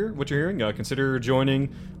you're hearing, consider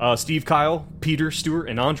joining Steve, Kyle, Peter, Stuart,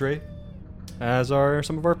 and Andre as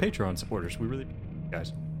some of our Patreon supporters. We really appreciate you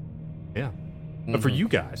guys. Yeah. Mm-hmm. But for you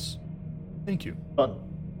guys, thank you. Fun.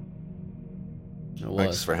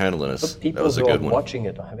 Thanks for handling us. But people that was a who good are one. watching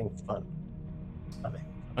it are having fun.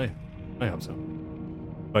 I hope so.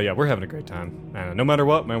 But yeah, we're having a great time. And no matter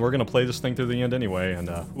what, man, we're going to play this thing through the end anyway. And,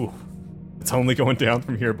 it's only going down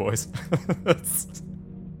from here, boys.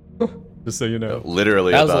 Just so you know.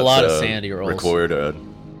 Literally that was about a lot to of sandy rolls. record a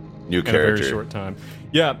new in character. a very short time.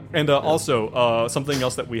 Yeah, and also something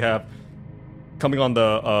else that we have coming on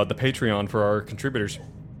the Patreon for our contributors.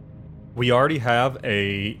 We already have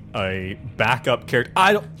a backup character.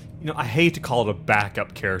 I hate to call it a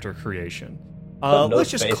backup character creation. Let's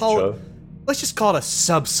just call it a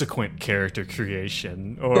subsequent character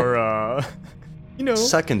creation, or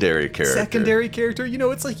secondary character. Secondary character.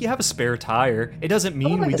 It's like you have a spare tire. It doesn't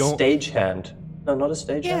mean we don't. Stagehand. No, not a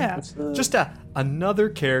stagehand. Yeah, just another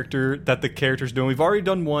character that the character's doing. We've already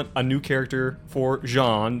done a new character for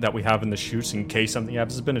Jean that we have in the shoots in case something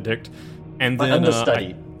happens to Benedict, and then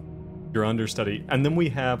understudy. Your understudy, and then we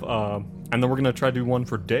have, and then we're gonna try to do one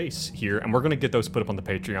for Dace here, and we're gonna get those put up on the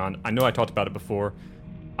Patreon. I know I talked about it before.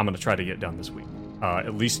 I'm gonna try to get it done this week.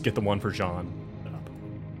 At least get the one for Jean up.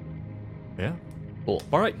 Yeah. Cool.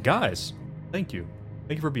 All right, guys. Thank you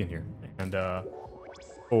for being here, and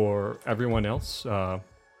for everyone else,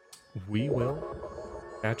 we will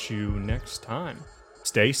catch you next time.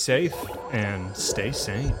 Stay safe and stay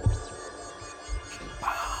sane.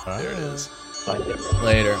 Bye. There it is. Bye.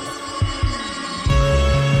 Later.